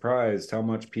be surprised how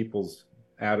much people's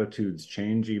attitudes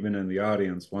change even in the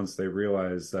audience once they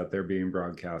realize that they're being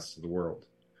broadcast to the world.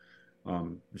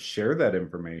 Share that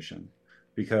information,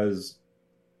 because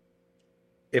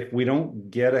if we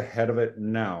don't get ahead of it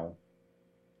now,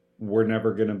 we're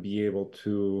never going to be able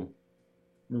to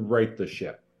right the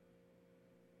ship.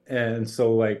 And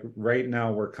so like right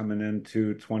now we're coming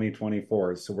into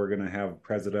 2024, so we're going to have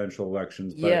presidential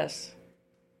elections. But Yes.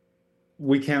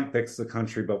 we can't fix the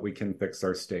country, but we can fix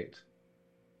our state.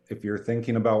 If you're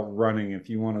thinking about running, if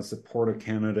you want to support a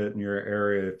candidate in your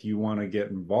area, if you want to get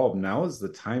involved, now is the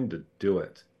time to do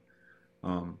it.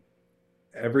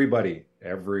 Everybody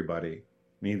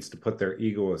needs to put their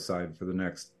ego aside for the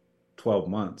next 12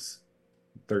 months,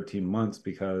 13 months,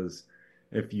 because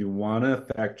if you want to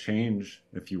affect change,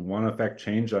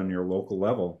 on your local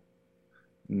level,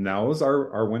 now is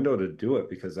our window to do it,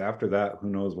 because after that, who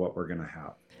knows what we're going to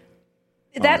have.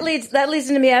 That leads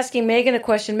into me asking Megan a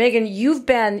question. Megan, you've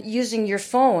been using your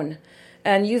phone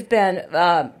and you've been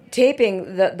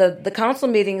taping the council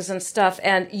meetings and stuff,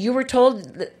 and you were told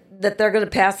that they're going to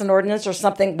pass an ordinance or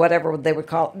something, whatever they would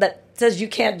call it, that says you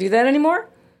can't do that anymore?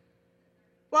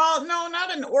 Well, no,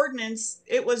 not an ordinance.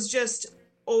 It was just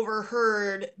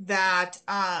overheard that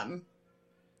that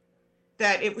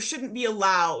it shouldn't be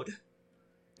allowed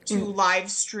to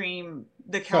live stream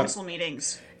the council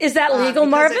meetings. Is that legal,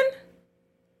 Marvin?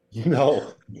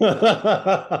 No.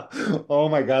 Oh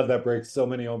my God, that breaks so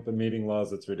many open meeting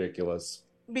laws. It's ridiculous.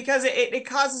 Because it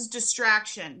causes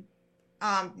distraction.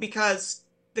 Because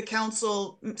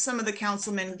some of the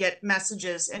councilmen get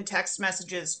messages and text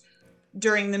messages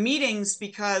during the meetings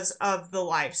because of the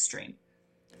live stream.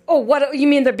 Oh, what you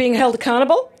mean they're being held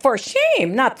accountable? For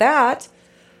shame, not that.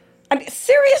 I mean,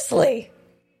 seriously.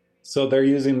 So they're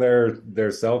using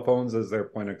their cell phones as their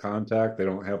point of contact. They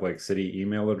don't have like city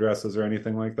email addresses or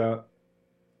anything like that?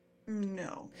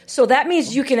 No. So that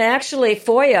means you can actually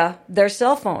FOIA their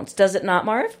cell phones, does it not,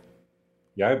 Marv?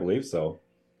 Yeah, I believe so.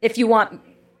 If you want,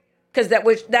 because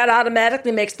that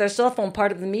automatically makes their cell phone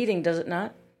part of the meeting, does it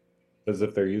not? As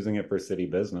if they're using it for city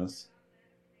business.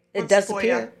 It does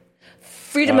appear.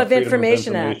 Freedom of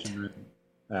Information Act.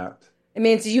 It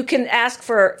means you can ask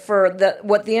for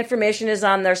what the information is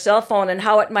on their cell phone and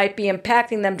how it might be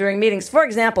impacting them during meetings. For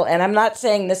example, and I'm not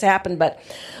saying this happened, but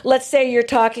let's say you're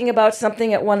talking about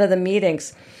something at one of the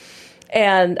meetings,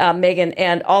 and Megan,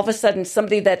 and all of a sudden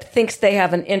somebody that thinks they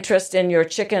have an interest in your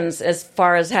chickens as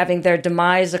far as having their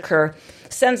demise occur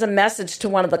sends a message to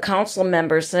one of the council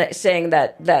members saying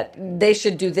that they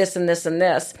should do this and this and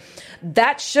this.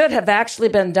 That should have actually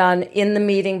been done in the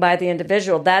meeting by the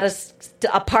individual. That is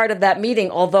a part of that meeting,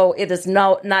 although it is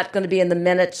not going to be in the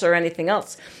minutes or anything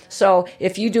else. So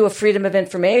if you do a freedom of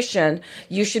information,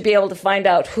 you should be able to find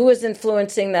out who is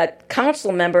influencing that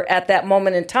council member at that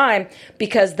moment in time,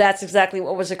 because that's exactly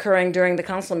what was occurring during the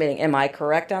council meeting. Am I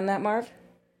correct on that, Marv?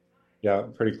 Yeah,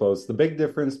 pretty close. The big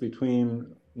difference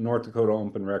between North Dakota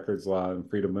Open Records Law and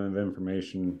Freedom of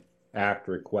Information Act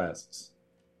requests,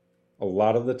 a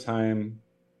lot of the time,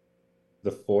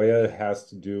 the FOIA has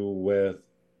to do with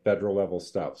federal level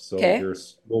stuff. So your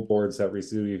school boards that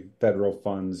receive federal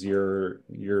funds, your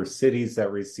cities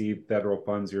that receive federal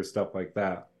funds, your stuff like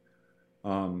that.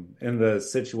 In the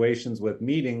situations with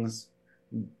meetings,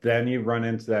 then you run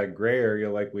into that gray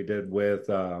area like we did with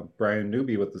Brian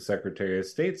Newby with the Secretary of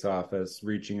State's office,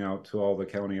 reaching out to all the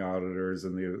county auditors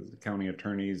and the county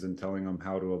attorneys and telling them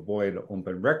how to avoid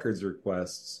open records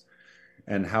requests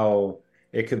and how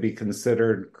it could be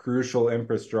considered crucial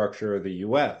infrastructure of the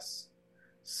U.S.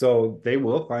 So they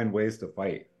will find ways to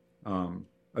fight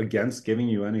against giving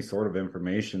you any sort of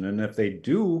information. And if they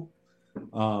do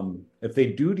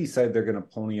decide they're going to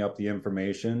pony up the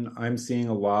information, I'm seeing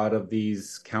a lot of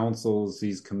these councils,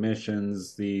 these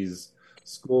commissions, these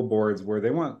school boards where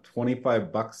they want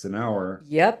 $25 an hour.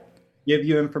 Yep. Give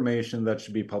you information that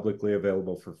should be publicly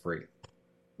available for free.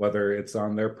 Whether it's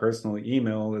on their personal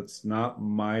email, it's not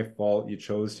my fault you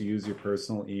chose to use your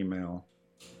personal email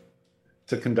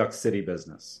to conduct city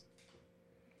business.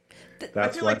 I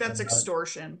feel like that's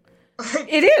extortion.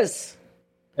 It is.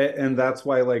 And that's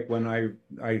why, like, when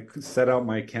I set out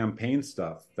my campaign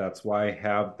stuff, that's why I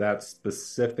have that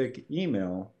specific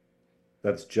email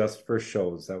that's just for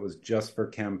shows, that was just for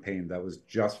campaign, that was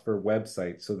just for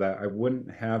website, so that I wouldn't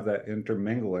have that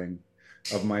intermingling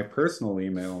of my personal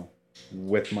email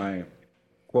with my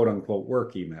quote-unquote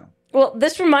work email. Well,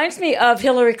 this reminds me of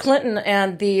Hillary Clinton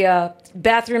and the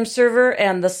bathroom server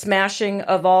and the smashing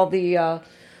of all the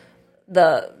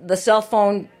cell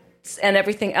phone and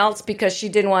everything else because she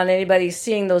didn't want anybody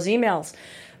seeing those emails.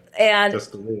 And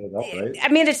just to leave it up, right? I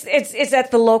mean, it's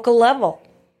at the local level.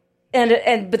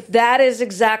 But that is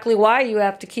exactly why you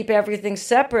have to keep everything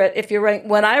separate. If you're running,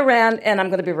 when I ran, and I'm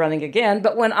going to be running again,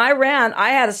 but when I ran,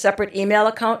 I had a separate email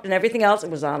account and everything else. It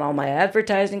was on all my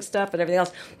advertising stuff and everything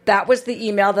else. That was the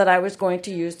email that I was going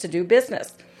to use to do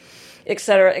business, et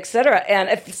cetera, et cetera. And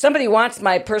if somebody wants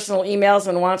my personal emails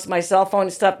and wants my cell phone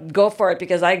and stuff, go for it,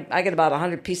 because I get about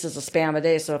 100 pieces of spam a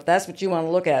day. So if that's what you want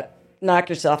to look at, knock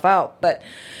yourself out. But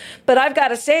I've got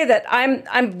to say that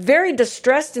I'm very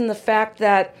distressed in the fact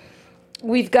that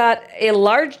we've got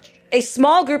a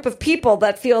small group of people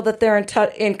that feel that they're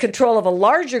in control of a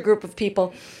larger group of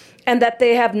people, and that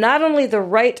they have not only the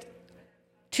right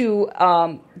to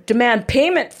demand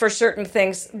payment for certain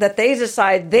things that they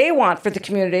decide they want for the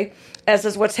community, as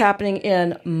is what's happening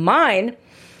in mine,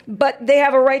 but they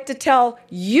have a right to tell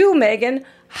you, Megan,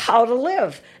 how to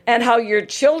live and how your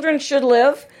children should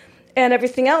live and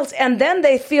everything else. And then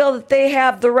they feel that they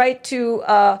have the right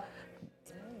to...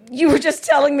 You were just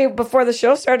telling me before the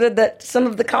show started that some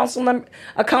of the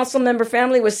council member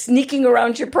family was sneaking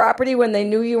around your property when they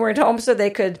knew you weren't home, so they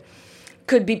could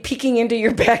be peeking into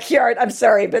your backyard. I'm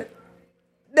sorry, but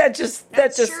that's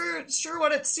sure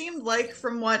what it seemed like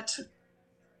from what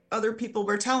other people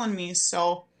were telling me.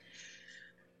 So,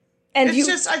 and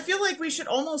I feel like we should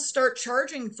almost start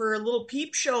charging for a little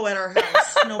peep show at our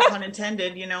house. No pun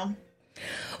intended, for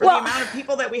the amount of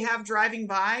people that we have driving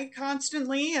by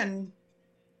constantly.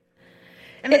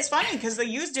 And it's funny because they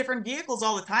use different vehicles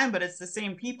all the time, but it's the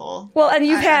same people. Well, and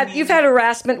you've had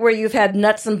harassment where you've had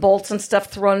nuts and bolts and stuff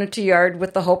thrown into your yard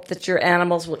with the hope that your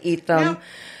animals will eat them. Yeah.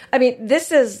 I mean,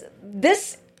 these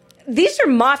are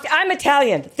mafia. I'm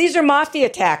Italian. These are mafia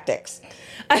tactics.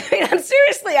 I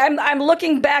mean, I'm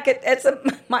looking back at some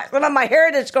of my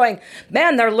heritage, going,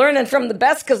 man, they're learning from the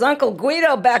best, because Uncle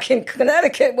Guido back in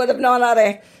Connecticut would have known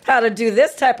how to do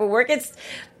this type of work.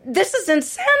 This is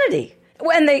insanity.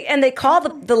 And they call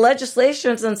the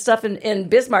legislations and stuff in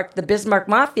Bismarck the Bismarck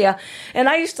Mafia, and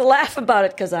I used to laugh about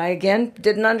it because I, again,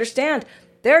 didn't understand.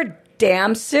 They're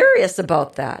damn serious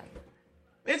about that.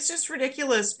 It's just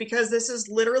ridiculous, because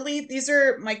these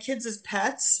are my kids'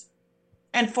 pets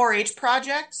and 4-H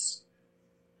projects,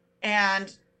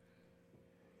 and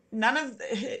none of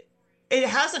it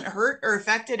hasn't hurt or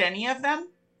affected any of them.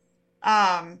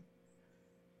 None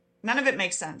of it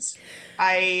makes sense.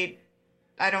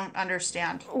 I don't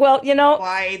understand. Well,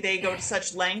 why they go to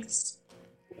such lengths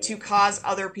to cause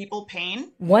other people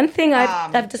pain. One thing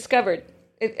I've discovered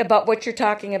about what you're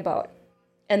talking about,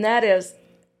 and that is,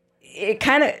 it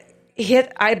kind of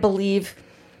hit, I believe,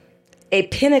 a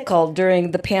pinnacle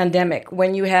during the pandemic,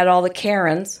 when you had all the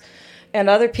Karens and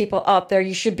other people out there.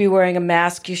 You should be wearing a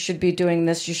mask. You should be doing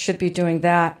this. You should be doing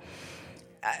that.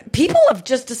 People have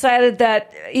just decided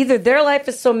that either their life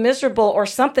is so miserable or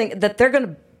something that they're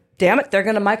going to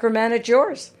micromanage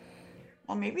yours.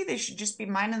 Well, maybe they should just be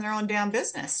minding their own damn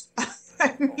business.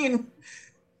 I mean,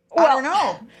 I don't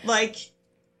know.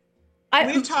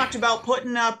 We've talked about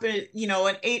putting up, an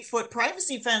 8-foot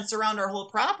privacy fence around our whole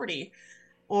property,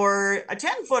 or a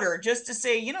 10-footer, just to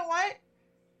say, you know what,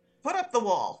 put up the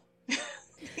wall,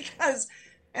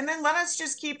 and then let us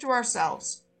just keep to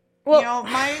ourselves. Well,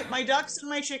 my ducks and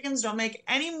my chickens don't make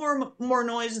any more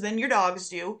noise than your dogs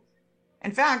do.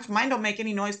 In fact, mine don't make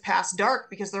any noise past dark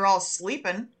because they're all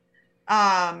sleeping.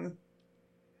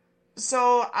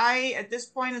 So at this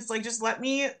point, it's like, just let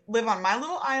me live on my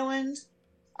little island,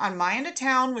 on my end of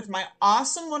town, with my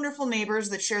awesome, wonderful neighbors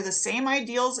that share the same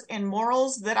ideals and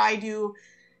morals that I do.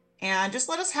 And just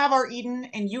let us have our Eden,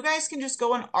 and you guys can just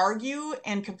go and argue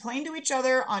and complain to each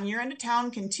other on your end of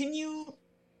town, continue,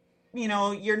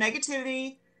 your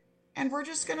negativity, and we're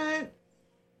just going to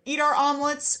eat our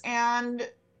omelets and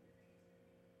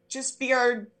just be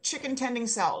our chicken tending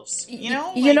selves, in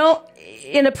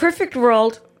a perfect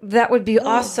world, that would be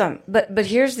awesome. But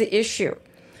here's the issue.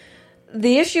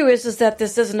 The issue is that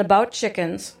this isn't about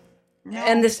chickens. No.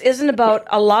 And this isn't about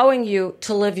allowing you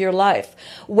to live your life.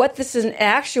 What this in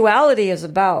actuality is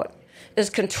about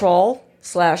is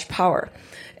control/power.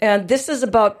 And this is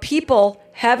about people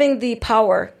having the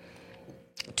power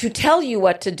to tell you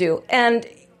what to do. And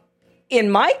in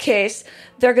my case,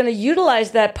 they're going to utilize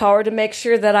that power to make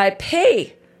sure that I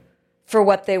pay for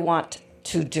what they want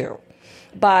to do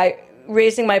by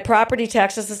raising my property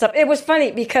taxes and stuff. It was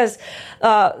funny because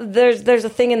there's a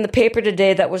thing in the paper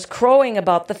today that was crowing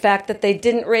about the fact that they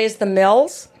didn't raise the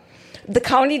mills. The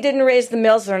county didn't raise the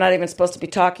mills. They're not even supposed to be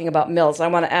talking about mills. I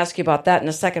want to ask you about that in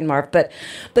a second, Marv. But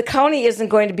the county isn't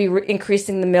going to be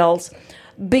increasing the mills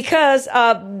because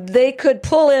they could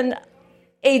pull in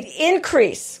an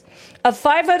increase of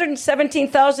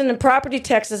 $517,000 in property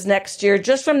taxes next year,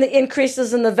 just from the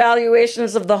increases in the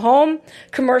valuations of the home,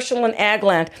 commercial, and ag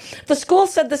land. The school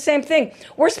said the same thing.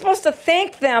 We're supposed to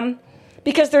thank them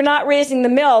because they're not raising the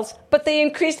mills, but they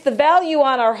increased the value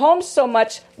on our homes so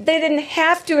much, they didn't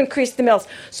have to increase the mills.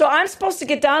 So I'm supposed to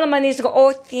get down on my knees and go,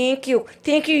 oh, thank you,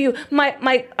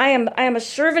 I am a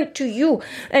servant to you,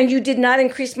 and you did not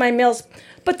increase my mills.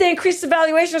 But they increased the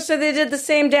valuation, so they did the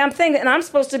same damn thing, and I'm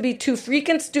supposed to be too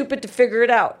freaking stupid to figure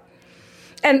it out.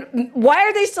 And why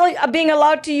are they still being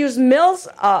allowed to use mills,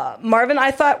 Marvin? I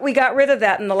thought we got rid of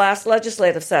that in the last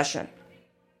legislative session.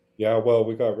 Yeah, well,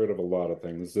 we got rid of a lot of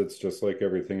things. It's just like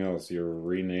everything else. You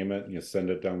rename it and you send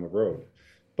it down the road.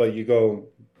 But you go,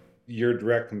 your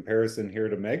direct comparison here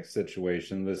to Meg's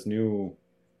situation, this new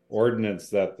ordinance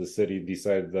that the city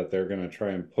decided that they're going to try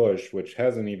and push, which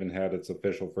hasn't even had its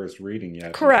official first reading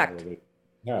yet. Correct. It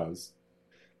has.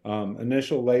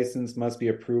 Initial license must be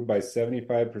approved by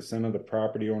 75% of the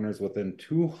property owners within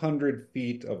 200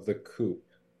 feet of the coop.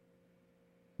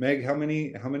 Meg, how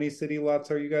many city lots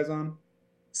are you guys on?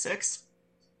 6.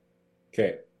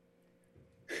 Okay.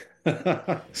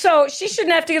 So she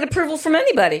shouldn't have to get approval from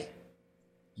anybody.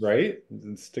 Right?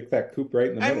 And stick that coop right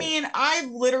in the middle. I mean, I've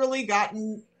literally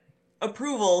gotten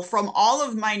approval from all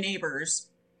of my neighbors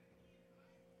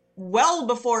well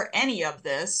before any of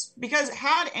this, because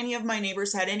had any of my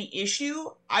neighbors had any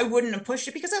issue, I wouldn't have pushed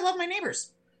it because I love my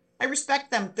neighbors. I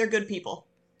respect them. They're good people.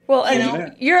 Well,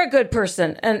 and you're a good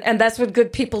person, and that's what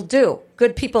good people do.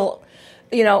 Good people,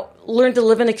 learn to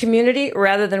live in a community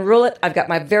rather than rule it. I've got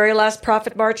my very last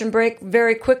profit margin break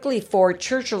very quickly for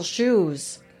Churchill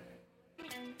Shoes.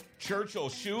 Churchill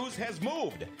Shoes has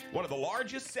moved. One of the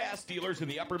largest SAS dealers in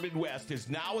the upper Midwest is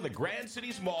now in the Grand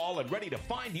Cities Mall and ready to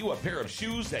find you a pair of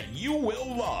shoes that you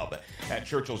will love. At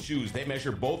Churchill Shoes, they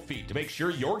measure both feet to make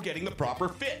sure you're getting the proper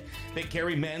fit. They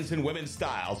carry men's and women's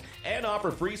styles and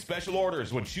offer free special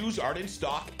orders when shoes aren't in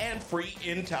stock and free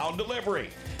in-town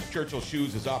delivery. Churchill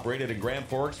Shoes has operated in Grand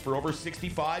Forks for over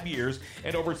 65 years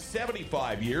and over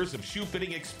 75 years of shoe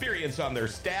fitting experience on their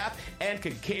staff and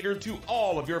can cater to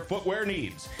all of your footwear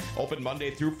needs. Open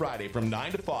Monday through Friday from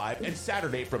 9 to 5 and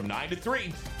Saturday from 9 to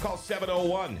 3. Call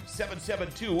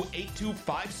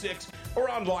 701-772-8256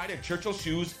 or online at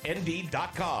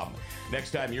churchillshoesnd.com.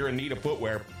 Next time you're in need of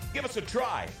footwear, give us a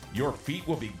try. Your feet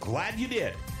will be glad you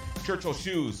did. Churchill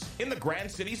Shoes in the Grand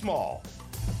Cities Mall.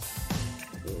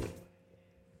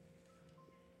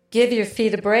 Give your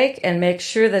feet a break and make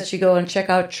sure that you go and check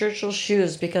out Churchill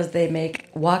Shoes because they make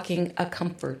walking a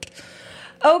comfort.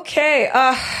 Okay,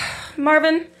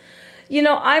 Marvin,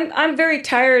 I'm very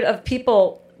tired of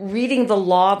people reading the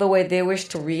law the way they wish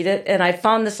to read it, and I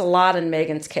found this a lot in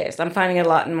Megan's case. I'm finding it a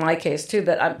lot in my case too,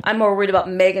 but I'm more worried about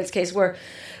Megan's case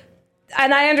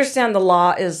and I understand the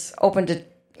law is open to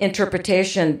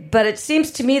interpretation, but it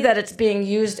seems to me that it's being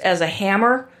used as a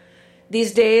hammer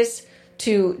these days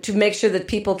to make sure that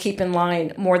people keep in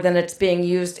line more than it's being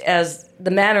used as the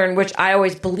manner in which I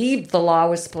always believed the law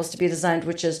was supposed to be designed,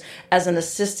 which is as an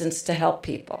assistance to help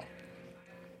people.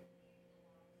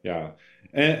 Yeah.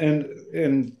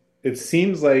 And it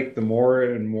seems like the more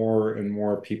and more and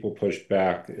more people push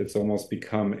back, it's almost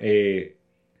become a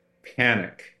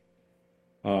panic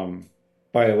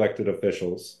by elected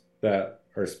officials that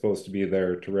are supposed to be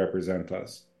there to represent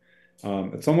us.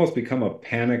 It's almost become a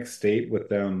panic state with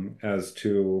them as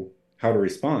to how to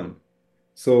respond.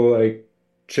 So like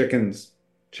chickens,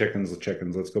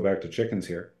 let's go back to chickens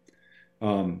here.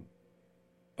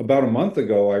 About a month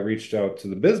ago, I reached out to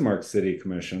the Bismarck City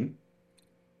Commission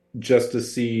just to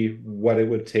see what it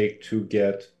would take to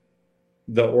get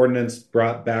the ordinance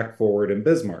brought back forward in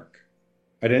Bismarck.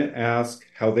 I didn't ask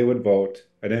how they would vote.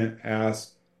 I didn't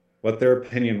ask what their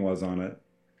opinion was on it.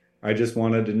 I just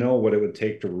wanted to know what it would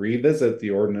take to revisit the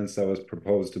ordinance that was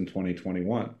proposed in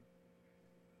 2021.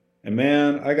 And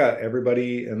man, I got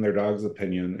everybody and their dog's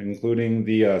opinion, including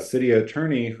the city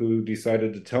attorney who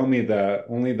decided to tell me that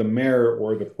only the mayor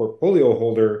or the portfolio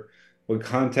holder would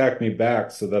contact me back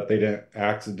so that they didn't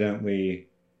accidentally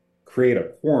create a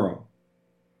quorum.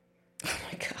 Oh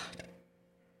my God.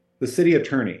 The city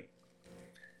attorney.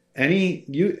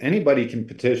 Anybody can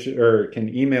petition or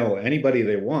can email anybody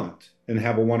they want and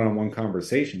have a one-on-one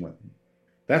conversation with them.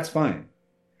 That's fine.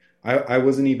 I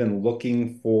wasn't even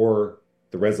looking for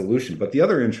the resolution. But the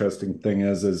other interesting thing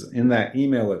is in that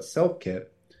email itself,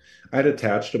 Kit, I'd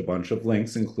attached a bunch of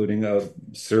links, including a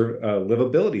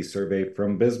livability survey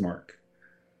from Bismarck.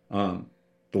 The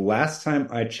last time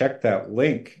I checked that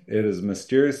link, it has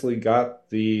mysteriously got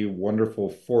the wonderful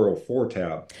 404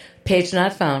 tab. Page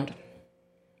not found.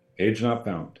 Page not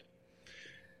found.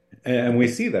 And we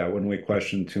see that when we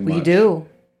question too much. We do.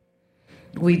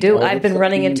 We do. All I've of been a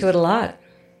running sudden, into it a lot.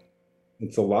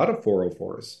 it's a lot of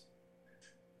 404s.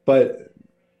 But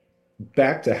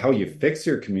back to how you fix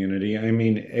your community, I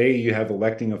mean, A, you have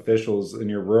electing officials in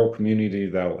your rural community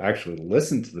that will actually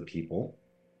listen to the people.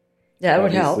 That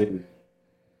would help.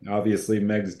 Obviously,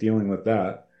 Meg's dealing with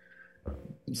that.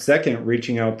 Second,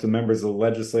 reaching out to members of the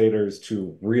legislators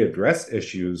to readdress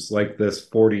issues like this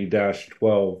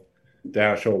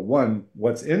 40-12-01.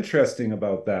 What's interesting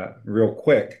about that, real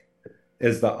quick,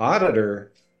 is the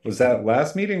auditor, was that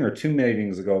last meeting or 2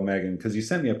 meetings ago, Megan? Because you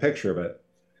sent me a picture of it.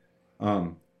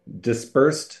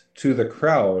 Dispersed to the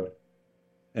crowd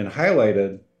and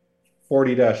highlighted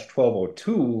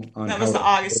 40-1202 on that was the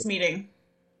August meeting.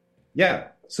 Yeah.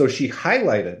 So she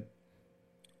highlighted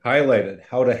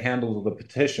how to handle the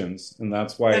petitions, and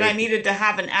that's why that I needed to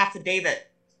have an affidavit.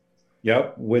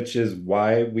 Yep, which is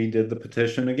why we did the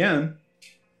petition again,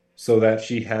 so that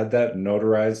she had that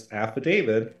notarized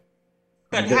affidavit.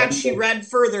 But had she read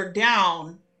further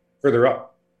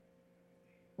up.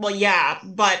 Well, yeah,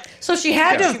 but so she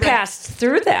had to have passed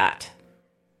through that.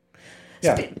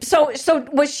 Yeah. So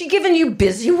was she giving you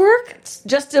busy work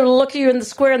just to look you in the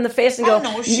square in the face and go,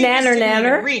 no, she nanner, didn't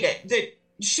nanner? even read it.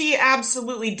 She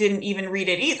absolutely didn't even read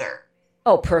it either.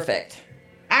 Oh, perfect.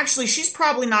 Actually, she's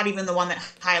probably not even the one that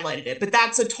highlighted it, but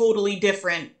that's a totally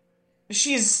different.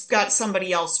 She's got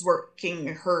somebody else working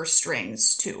her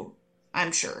strings too,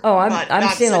 I'm sure. Oh,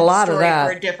 I'm seeing a lot of that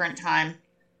for a different time.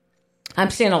 I'm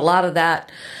seeing a lot of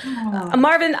that.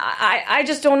 Marvin, I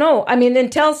just don't know. I mean,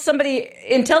 until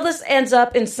this ends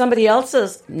up in somebody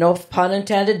else's, no pun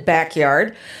intended,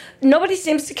 backyard, nobody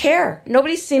seems to care.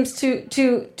 Nobody seems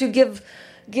to give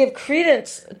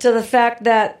credence to the fact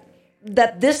that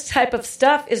this type of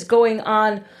stuff is going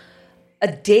on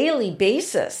a daily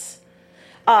basis.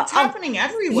 It's happening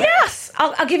everywhere. Yes.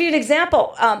 I'll give you an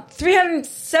example.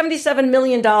 $377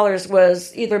 million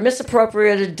was either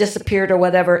misappropriated, disappeared, or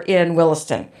whatever in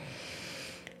Williston.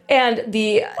 And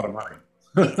the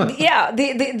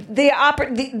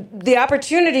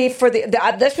opportunity for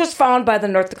this was found by the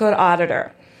North Dakota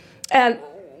auditor. And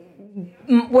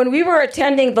when we were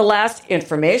attending the last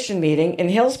information meeting in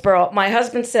Hillsborough, my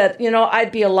husband said,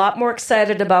 I'd be a lot more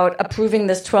excited about approving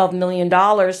this $12 million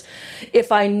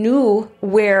if I knew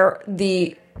where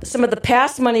some of the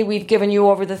past money we've given you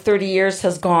over the 30 years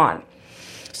has gone.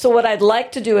 So what I'd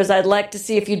like to do is I'd like to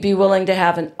see if you'd be willing to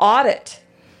have an audit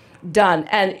done.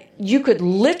 And you could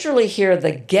literally hear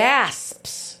the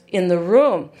gasps in the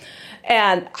room.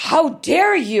 And how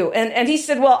dare you? And he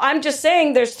said, well, I'm just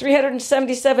saying there's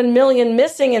 $377 million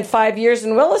missing in 5 years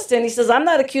in Williston. He says, I'm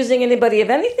not accusing anybody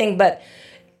of anything, but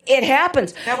it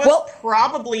happens. That was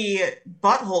probably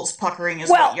buttholes puckering is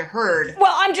what you heard.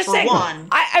 Well, I'm just saying.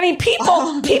 I mean,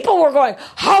 people were going,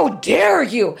 how dare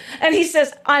you? And he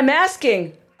says, I'm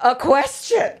asking a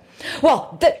question.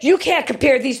 Well, you can't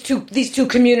compare these two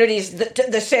communities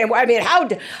the same way. I mean,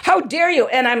 how dare you?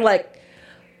 And I'm like,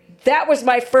 that was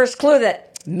my first clue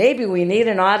that maybe we need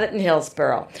an audit in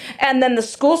Hillsborough. And then the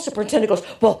school superintendent goes,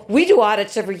 well, we do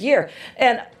audits every year.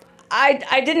 And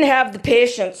I didn't have the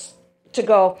patience to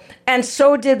go, and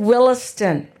so did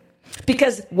Williston.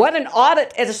 Because what an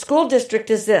audit at a school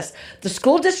district is this. The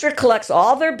school district collects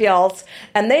all their bills,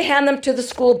 and they hand them to the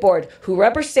school board, who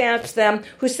rubber stamps them,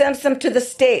 who sends them to the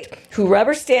state, who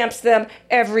rubber stamps them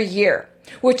every year.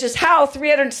 Which is how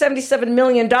 $377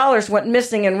 million went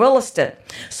missing in Williston.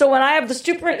 So when I have the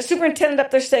superintendent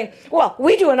up there saying, well,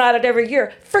 we do an audit every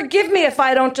year, forgive me if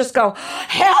I don't just go,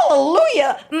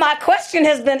 hallelujah, my question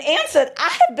has been answered.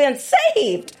 I have been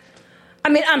saved. I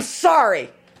mean, I'm sorry.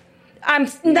 I'm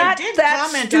not that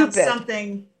comment stupid. On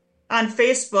something on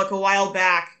Facebook a while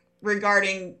back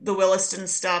regarding the Williston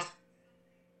stuff,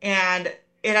 and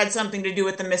it had something to do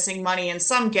with the missing money, and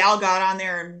some gal got on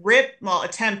there and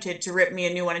attempted to rip me a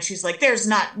new one, and she's like, there's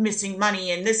not missing money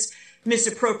in this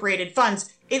misappropriated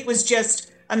funds. It was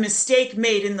just a mistake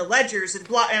made in the ledgers and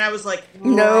blah. And I was like,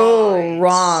 no,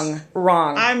 wrong.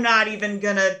 I'm not even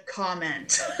gonna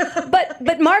comment.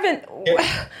 But Marvin,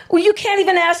 well, you can't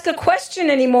even ask a question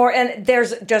anymore, and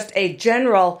there's just a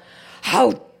general,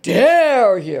 how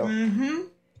dare you? Mm-hmm.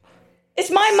 It's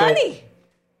my money.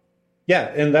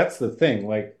 Yeah, and that's the thing.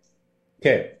 Like,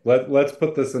 okay, let's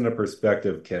put this into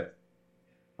perspective, Kit.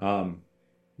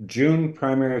 June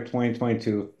primary of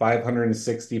 2022,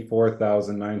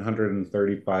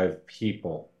 564,935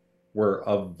 people were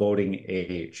of voting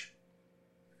age.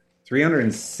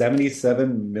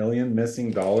 377 million missing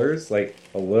dollars, like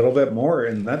a little bit more,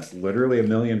 and that's literally $1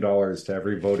 million to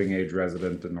every voting age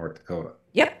resident in North Dakota.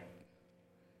 Yep.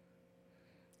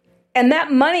 And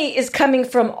that money is coming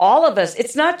from all of us.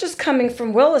 It's not just coming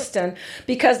from Williston,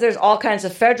 because there's all kinds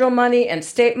of federal money and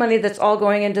state money that's all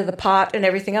going into the pot and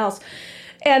everything else.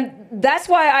 And that's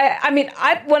why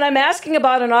when I'm asking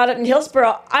about an audit in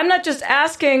Hillsborough, I'm not just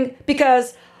asking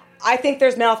because I think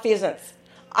there's malfeasance.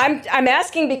 I'm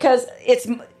asking because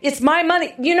it's my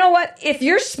money. You know what? If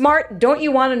you're smart, don't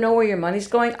you want to know where your money's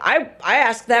going? I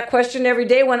ask that question every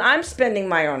day when I'm spending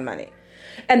my own money.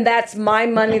 And that's my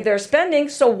money they're spending.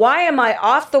 So why am I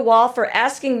off the wall for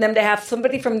asking them to have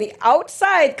somebody from the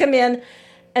outside come in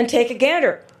and take a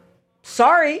gander?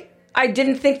 Sorry, I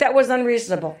didn't think that was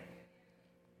unreasonable.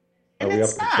 And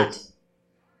it's not.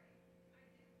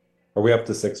 Are we up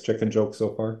to 6 chicken jokes so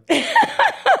far?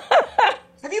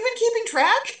 Have you been keeping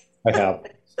track? I have.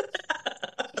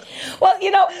 Well,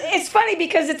 it's funny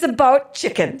because it's about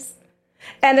chickens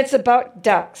and it's about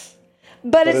ducks,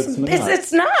 but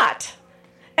it's not.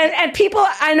 And people,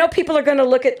 I know people are going to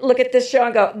look at this show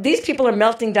and go, these people are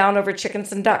melting down over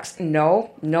chickens and ducks.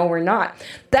 No, we're not.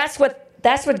 That's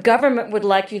what government would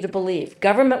like you to believe.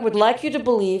 Government would like you to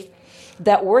believe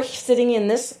that we're sitting in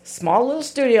this small little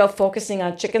studio focusing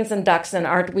on chickens and ducks, and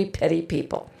aren't we petty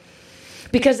people?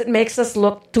 Because it makes us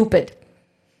look stupid.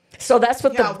 So that's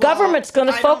what the government's going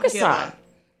to focus on.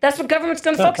 That's what government's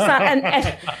going to focus on.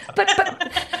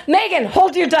 But Megan,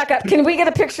 hold your duck up. Can we get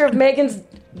a picture of Megan's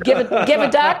give a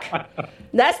duck?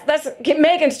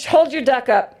 Megan, hold your duck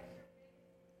up.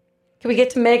 Can we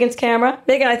get to Megan's camera?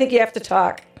 Megan, I think you have to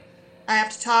talk. I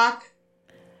have to talk.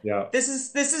 Yeah. This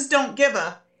is don't give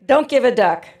a. Don't give a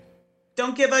duck.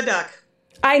 Don't give a duck.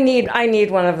 I need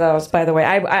one of those, by the way.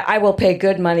 I will pay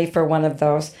good money for one of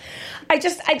those. I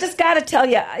just got to tell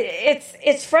you,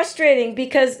 it's frustrating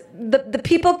because the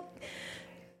people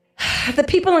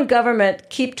in government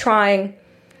keep trying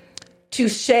to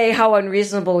say how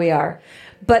unreasonable we are.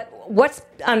 But what's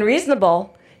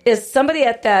unreasonable is somebody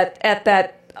at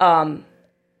that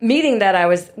meeting that I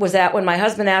was at when my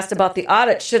husband asked about the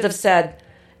audit should have said,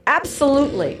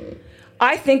 absolutely.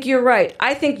 I think you're right.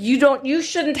 I think you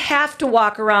shouldn't have to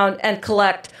walk around and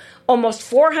collect almost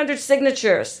 400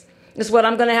 signatures is what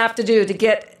I'm going to have to do to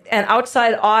get an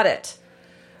outside audit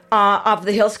of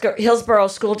the Hillsborough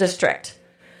School District.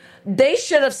 They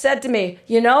should have said to me,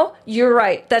 you're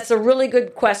right. That's a really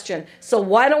good question. So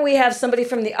why don't we have somebody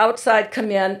from the outside come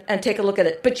in and take a look at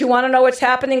it? But you want to know what's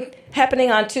happening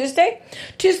on Tuesday?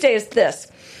 Tuesday is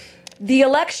this. The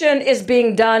election is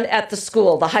being done at the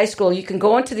school, the high school. You can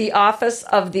go into the office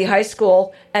of the high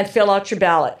school and fill out your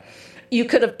ballot. You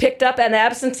could have picked up an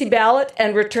absentee ballot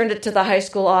and returned it to the high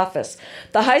school office.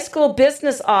 The high school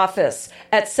business office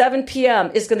at 7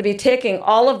 p.m. is going to be taking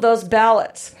all of those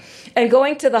ballots and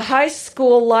going to the high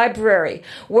school library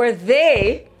where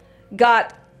they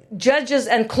got judges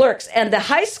and clerks. And the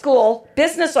high school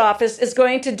business office is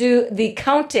going to do the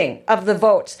counting of the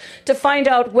votes to find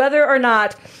out whether or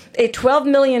not a $12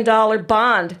 million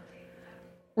bond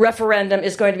referendum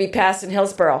is going to be passed in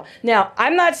Hillsborough. Now,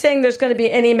 I'm not saying there's going to be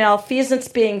any malfeasance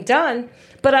being done,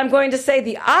 but I'm going to say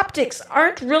the optics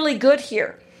aren't really good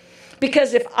here.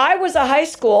 Because if I was a high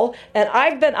school and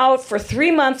I've been out for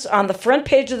 3 months on the front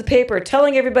page of the paper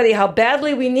telling everybody how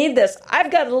badly we need this,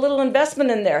 I've got a little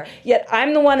investment in there. Yet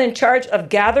I'm the one in charge of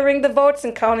gathering the votes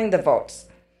and counting the votes.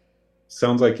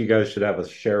 Sounds like you guys should have a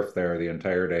sheriff there the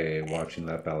entire day watching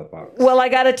that ballot box. Well, I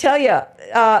got to tell you,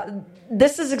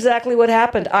 this is exactly what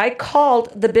happened. I called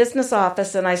the business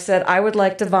office and I said, I would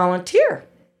like to volunteer.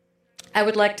 I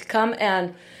would like to come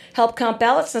and help count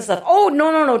ballots and stuff. Oh,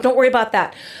 no, don't worry about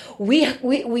that. We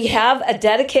have a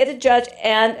dedicated judge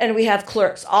and we have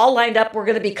clerks all lined up. We're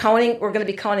going to be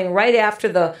counting right after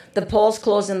the polls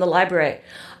close in the library.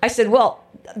 I said, well,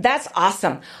 that's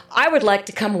awesome. I would like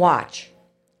to come watch.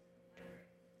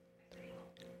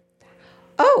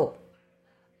 Oh,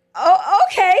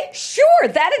 okay, sure,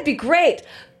 that'd be great.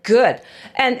 Good.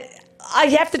 And I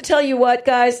have to tell you what,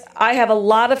 guys, I have a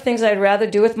lot of things I'd rather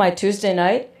do with my Tuesday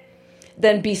night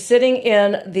than be sitting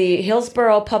in the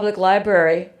Hillsborough Public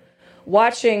Library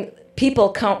watching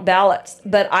people count ballots.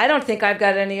 But I don't think I've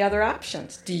got any other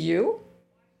options. Do you?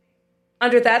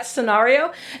 Under that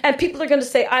scenario? And people are going to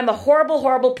say, I'm a horrible,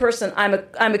 horrible person.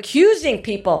 I'm accusing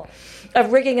people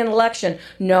of rigging an election.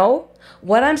 No,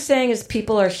 what I'm saying is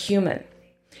people are human.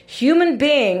 Human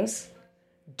beings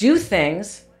do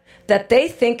things that they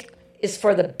think is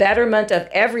for the betterment of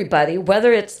everybody,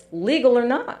 whether it's legal or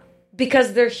not,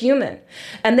 because they're human.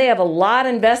 And they have a lot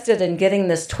invested in getting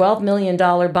this $12 million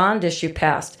bond issue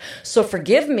passed. So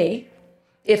forgive me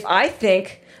if I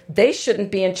think they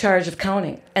shouldn't be in charge of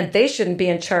counting and they shouldn't be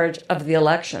in charge of the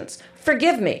elections.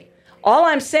 Forgive me. All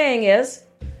I'm saying is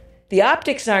the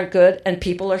optics aren't good and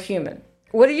people are human.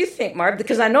 What do you think, Marv?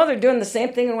 Because I know they're doing the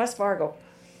same thing in West Fargo.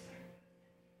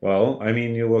 Well, I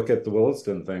mean, you look at the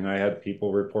Williston thing. I had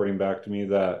people reporting back to me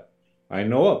that I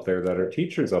know up there that are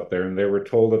teachers up there, and they were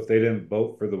told if they didn't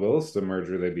vote for the Williston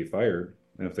merger, they'd be fired.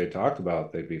 And if they talked about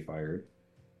it, they'd be fired.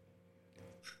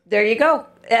 There you go.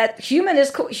 Human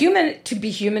is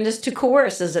to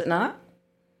coerce, is it not?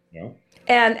 Yeah.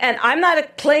 And I'm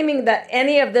not claiming that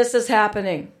any of this is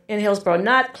happening in Hillsborough,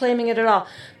 not claiming it at all.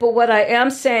 But what I am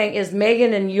saying is,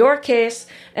 Megan, in your case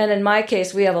and in my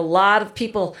case, we have a lot of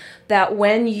people that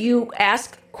when you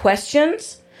ask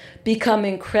questions become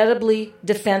incredibly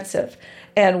defensive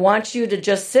and want you to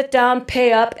just sit down,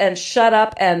 pay up, and shut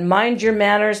up and mind your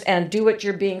manners and do what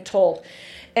you're being told.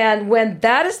 And when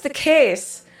that is the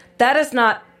case, that is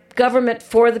not government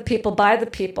for the people, by the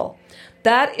people.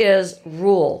 That is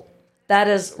rule. That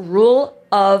is rule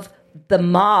of the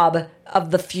mob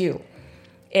of the few.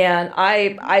 And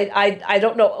I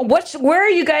don't know. Where are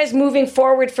you guys moving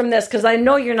forward from this? Because I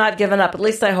know you're not giving up. At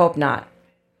least I hope not.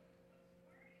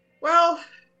 Well,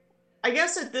 I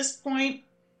guess at this point,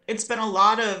 it's been a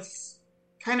lot of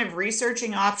kind of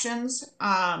researching options,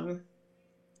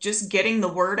 just getting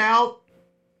the word out,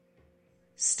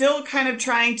 still kind of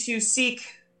trying to seek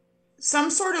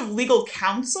some sort of legal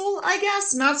counsel, I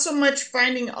guess. Not so much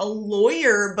finding a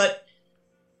lawyer, but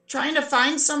trying to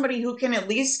find somebody who can at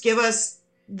least give us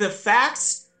the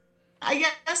facts, I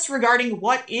guess, regarding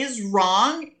what is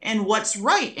wrong and what's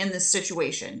right in this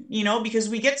situation, because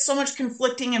we get so much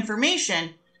conflicting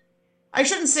information. I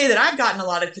shouldn't say that I've gotten a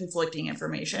lot of conflicting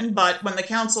information, but when the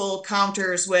council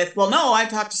counters with, well, no, I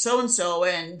talked to so-and-so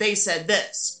and they said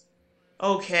this.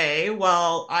 Okay,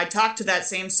 well, I talked to that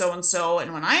same so-and-so,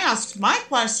 and when I asked my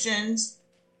questions,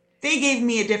 they gave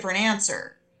me a different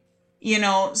answer.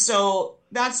 So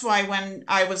that's why when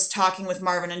I was talking with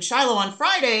Marvin and Shiloh on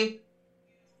Friday,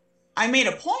 I made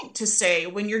a point to say,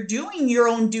 when you're doing your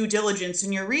own due diligence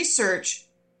and your research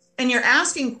and you're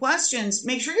asking questions,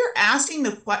 make sure you're asking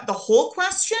the whole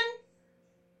question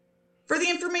for the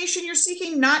information you're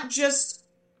seeking, not just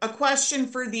a question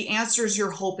for the answers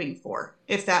you're hoping for,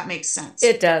 if that makes sense.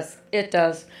 It does. You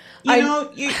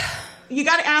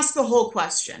got to ask the whole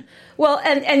question. Well,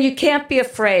 and you can't be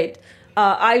afraid.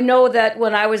 I know that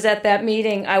when I was at that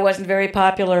meeting, I wasn't very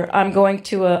popular. I'm going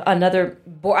to another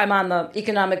board. I'm on the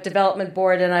Economic Development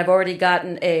Board, and I've already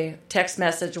gotten a text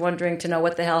message wondering to know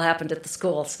what the hell happened at the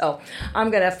school. So I'm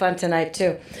going to have fun tonight,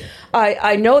 too.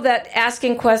 I know that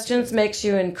asking questions makes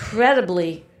you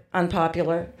incredibly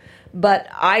unpopular, but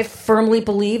I firmly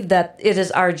believe that it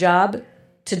is our job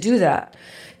to do that.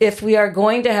 If we are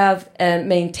going to have and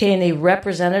maintain a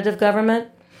representative government,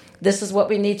 this is what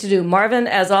we need to do. Marvin,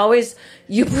 as always,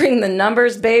 you bring the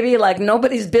numbers, baby, like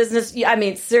nobody's business. I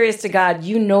mean, serious to God,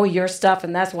 you know your stuff,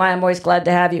 and that's why I'm always glad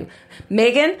to have you.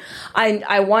 Megan,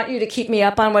 I want you to keep me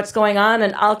up on what's going on,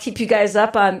 and I'll keep you guys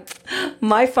up on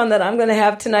my fun that I'm going to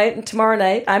have tonight and tomorrow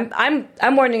night. I'm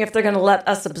wondering if they're going to let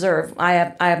us observe.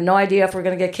 I have no idea if we're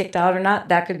going to get kicked out or not.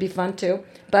 That could be fun too.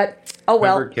 But oh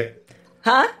well. Remember, Kit.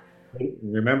 Huh?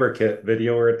 Remember, Kit,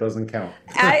 video or it doesn't count.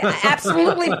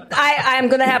 Absolutely. I'm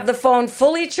going to have the phone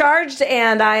fully charged,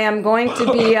 and I am going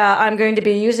to be I'm going to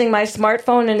be using my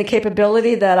smartphone in a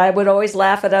capability that I would always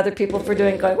laugh at other people for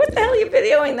doing, going, what the hell are you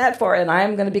videoing that for? And I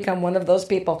am going to become one of those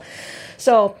people.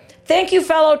 So thank you,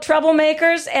 fellow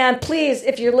troublemakers. And please,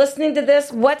 if you're listening to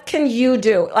this, what can you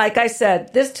do? Like I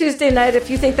said, this Tuesday night, if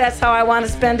you think that's how I want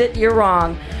to spend it, you're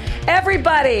wrong.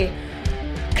 Everybody,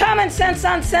 Common Sense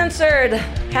Uncensored.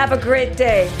 Have a great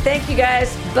day. Thank you,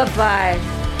 guys.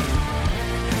 Bye-bye.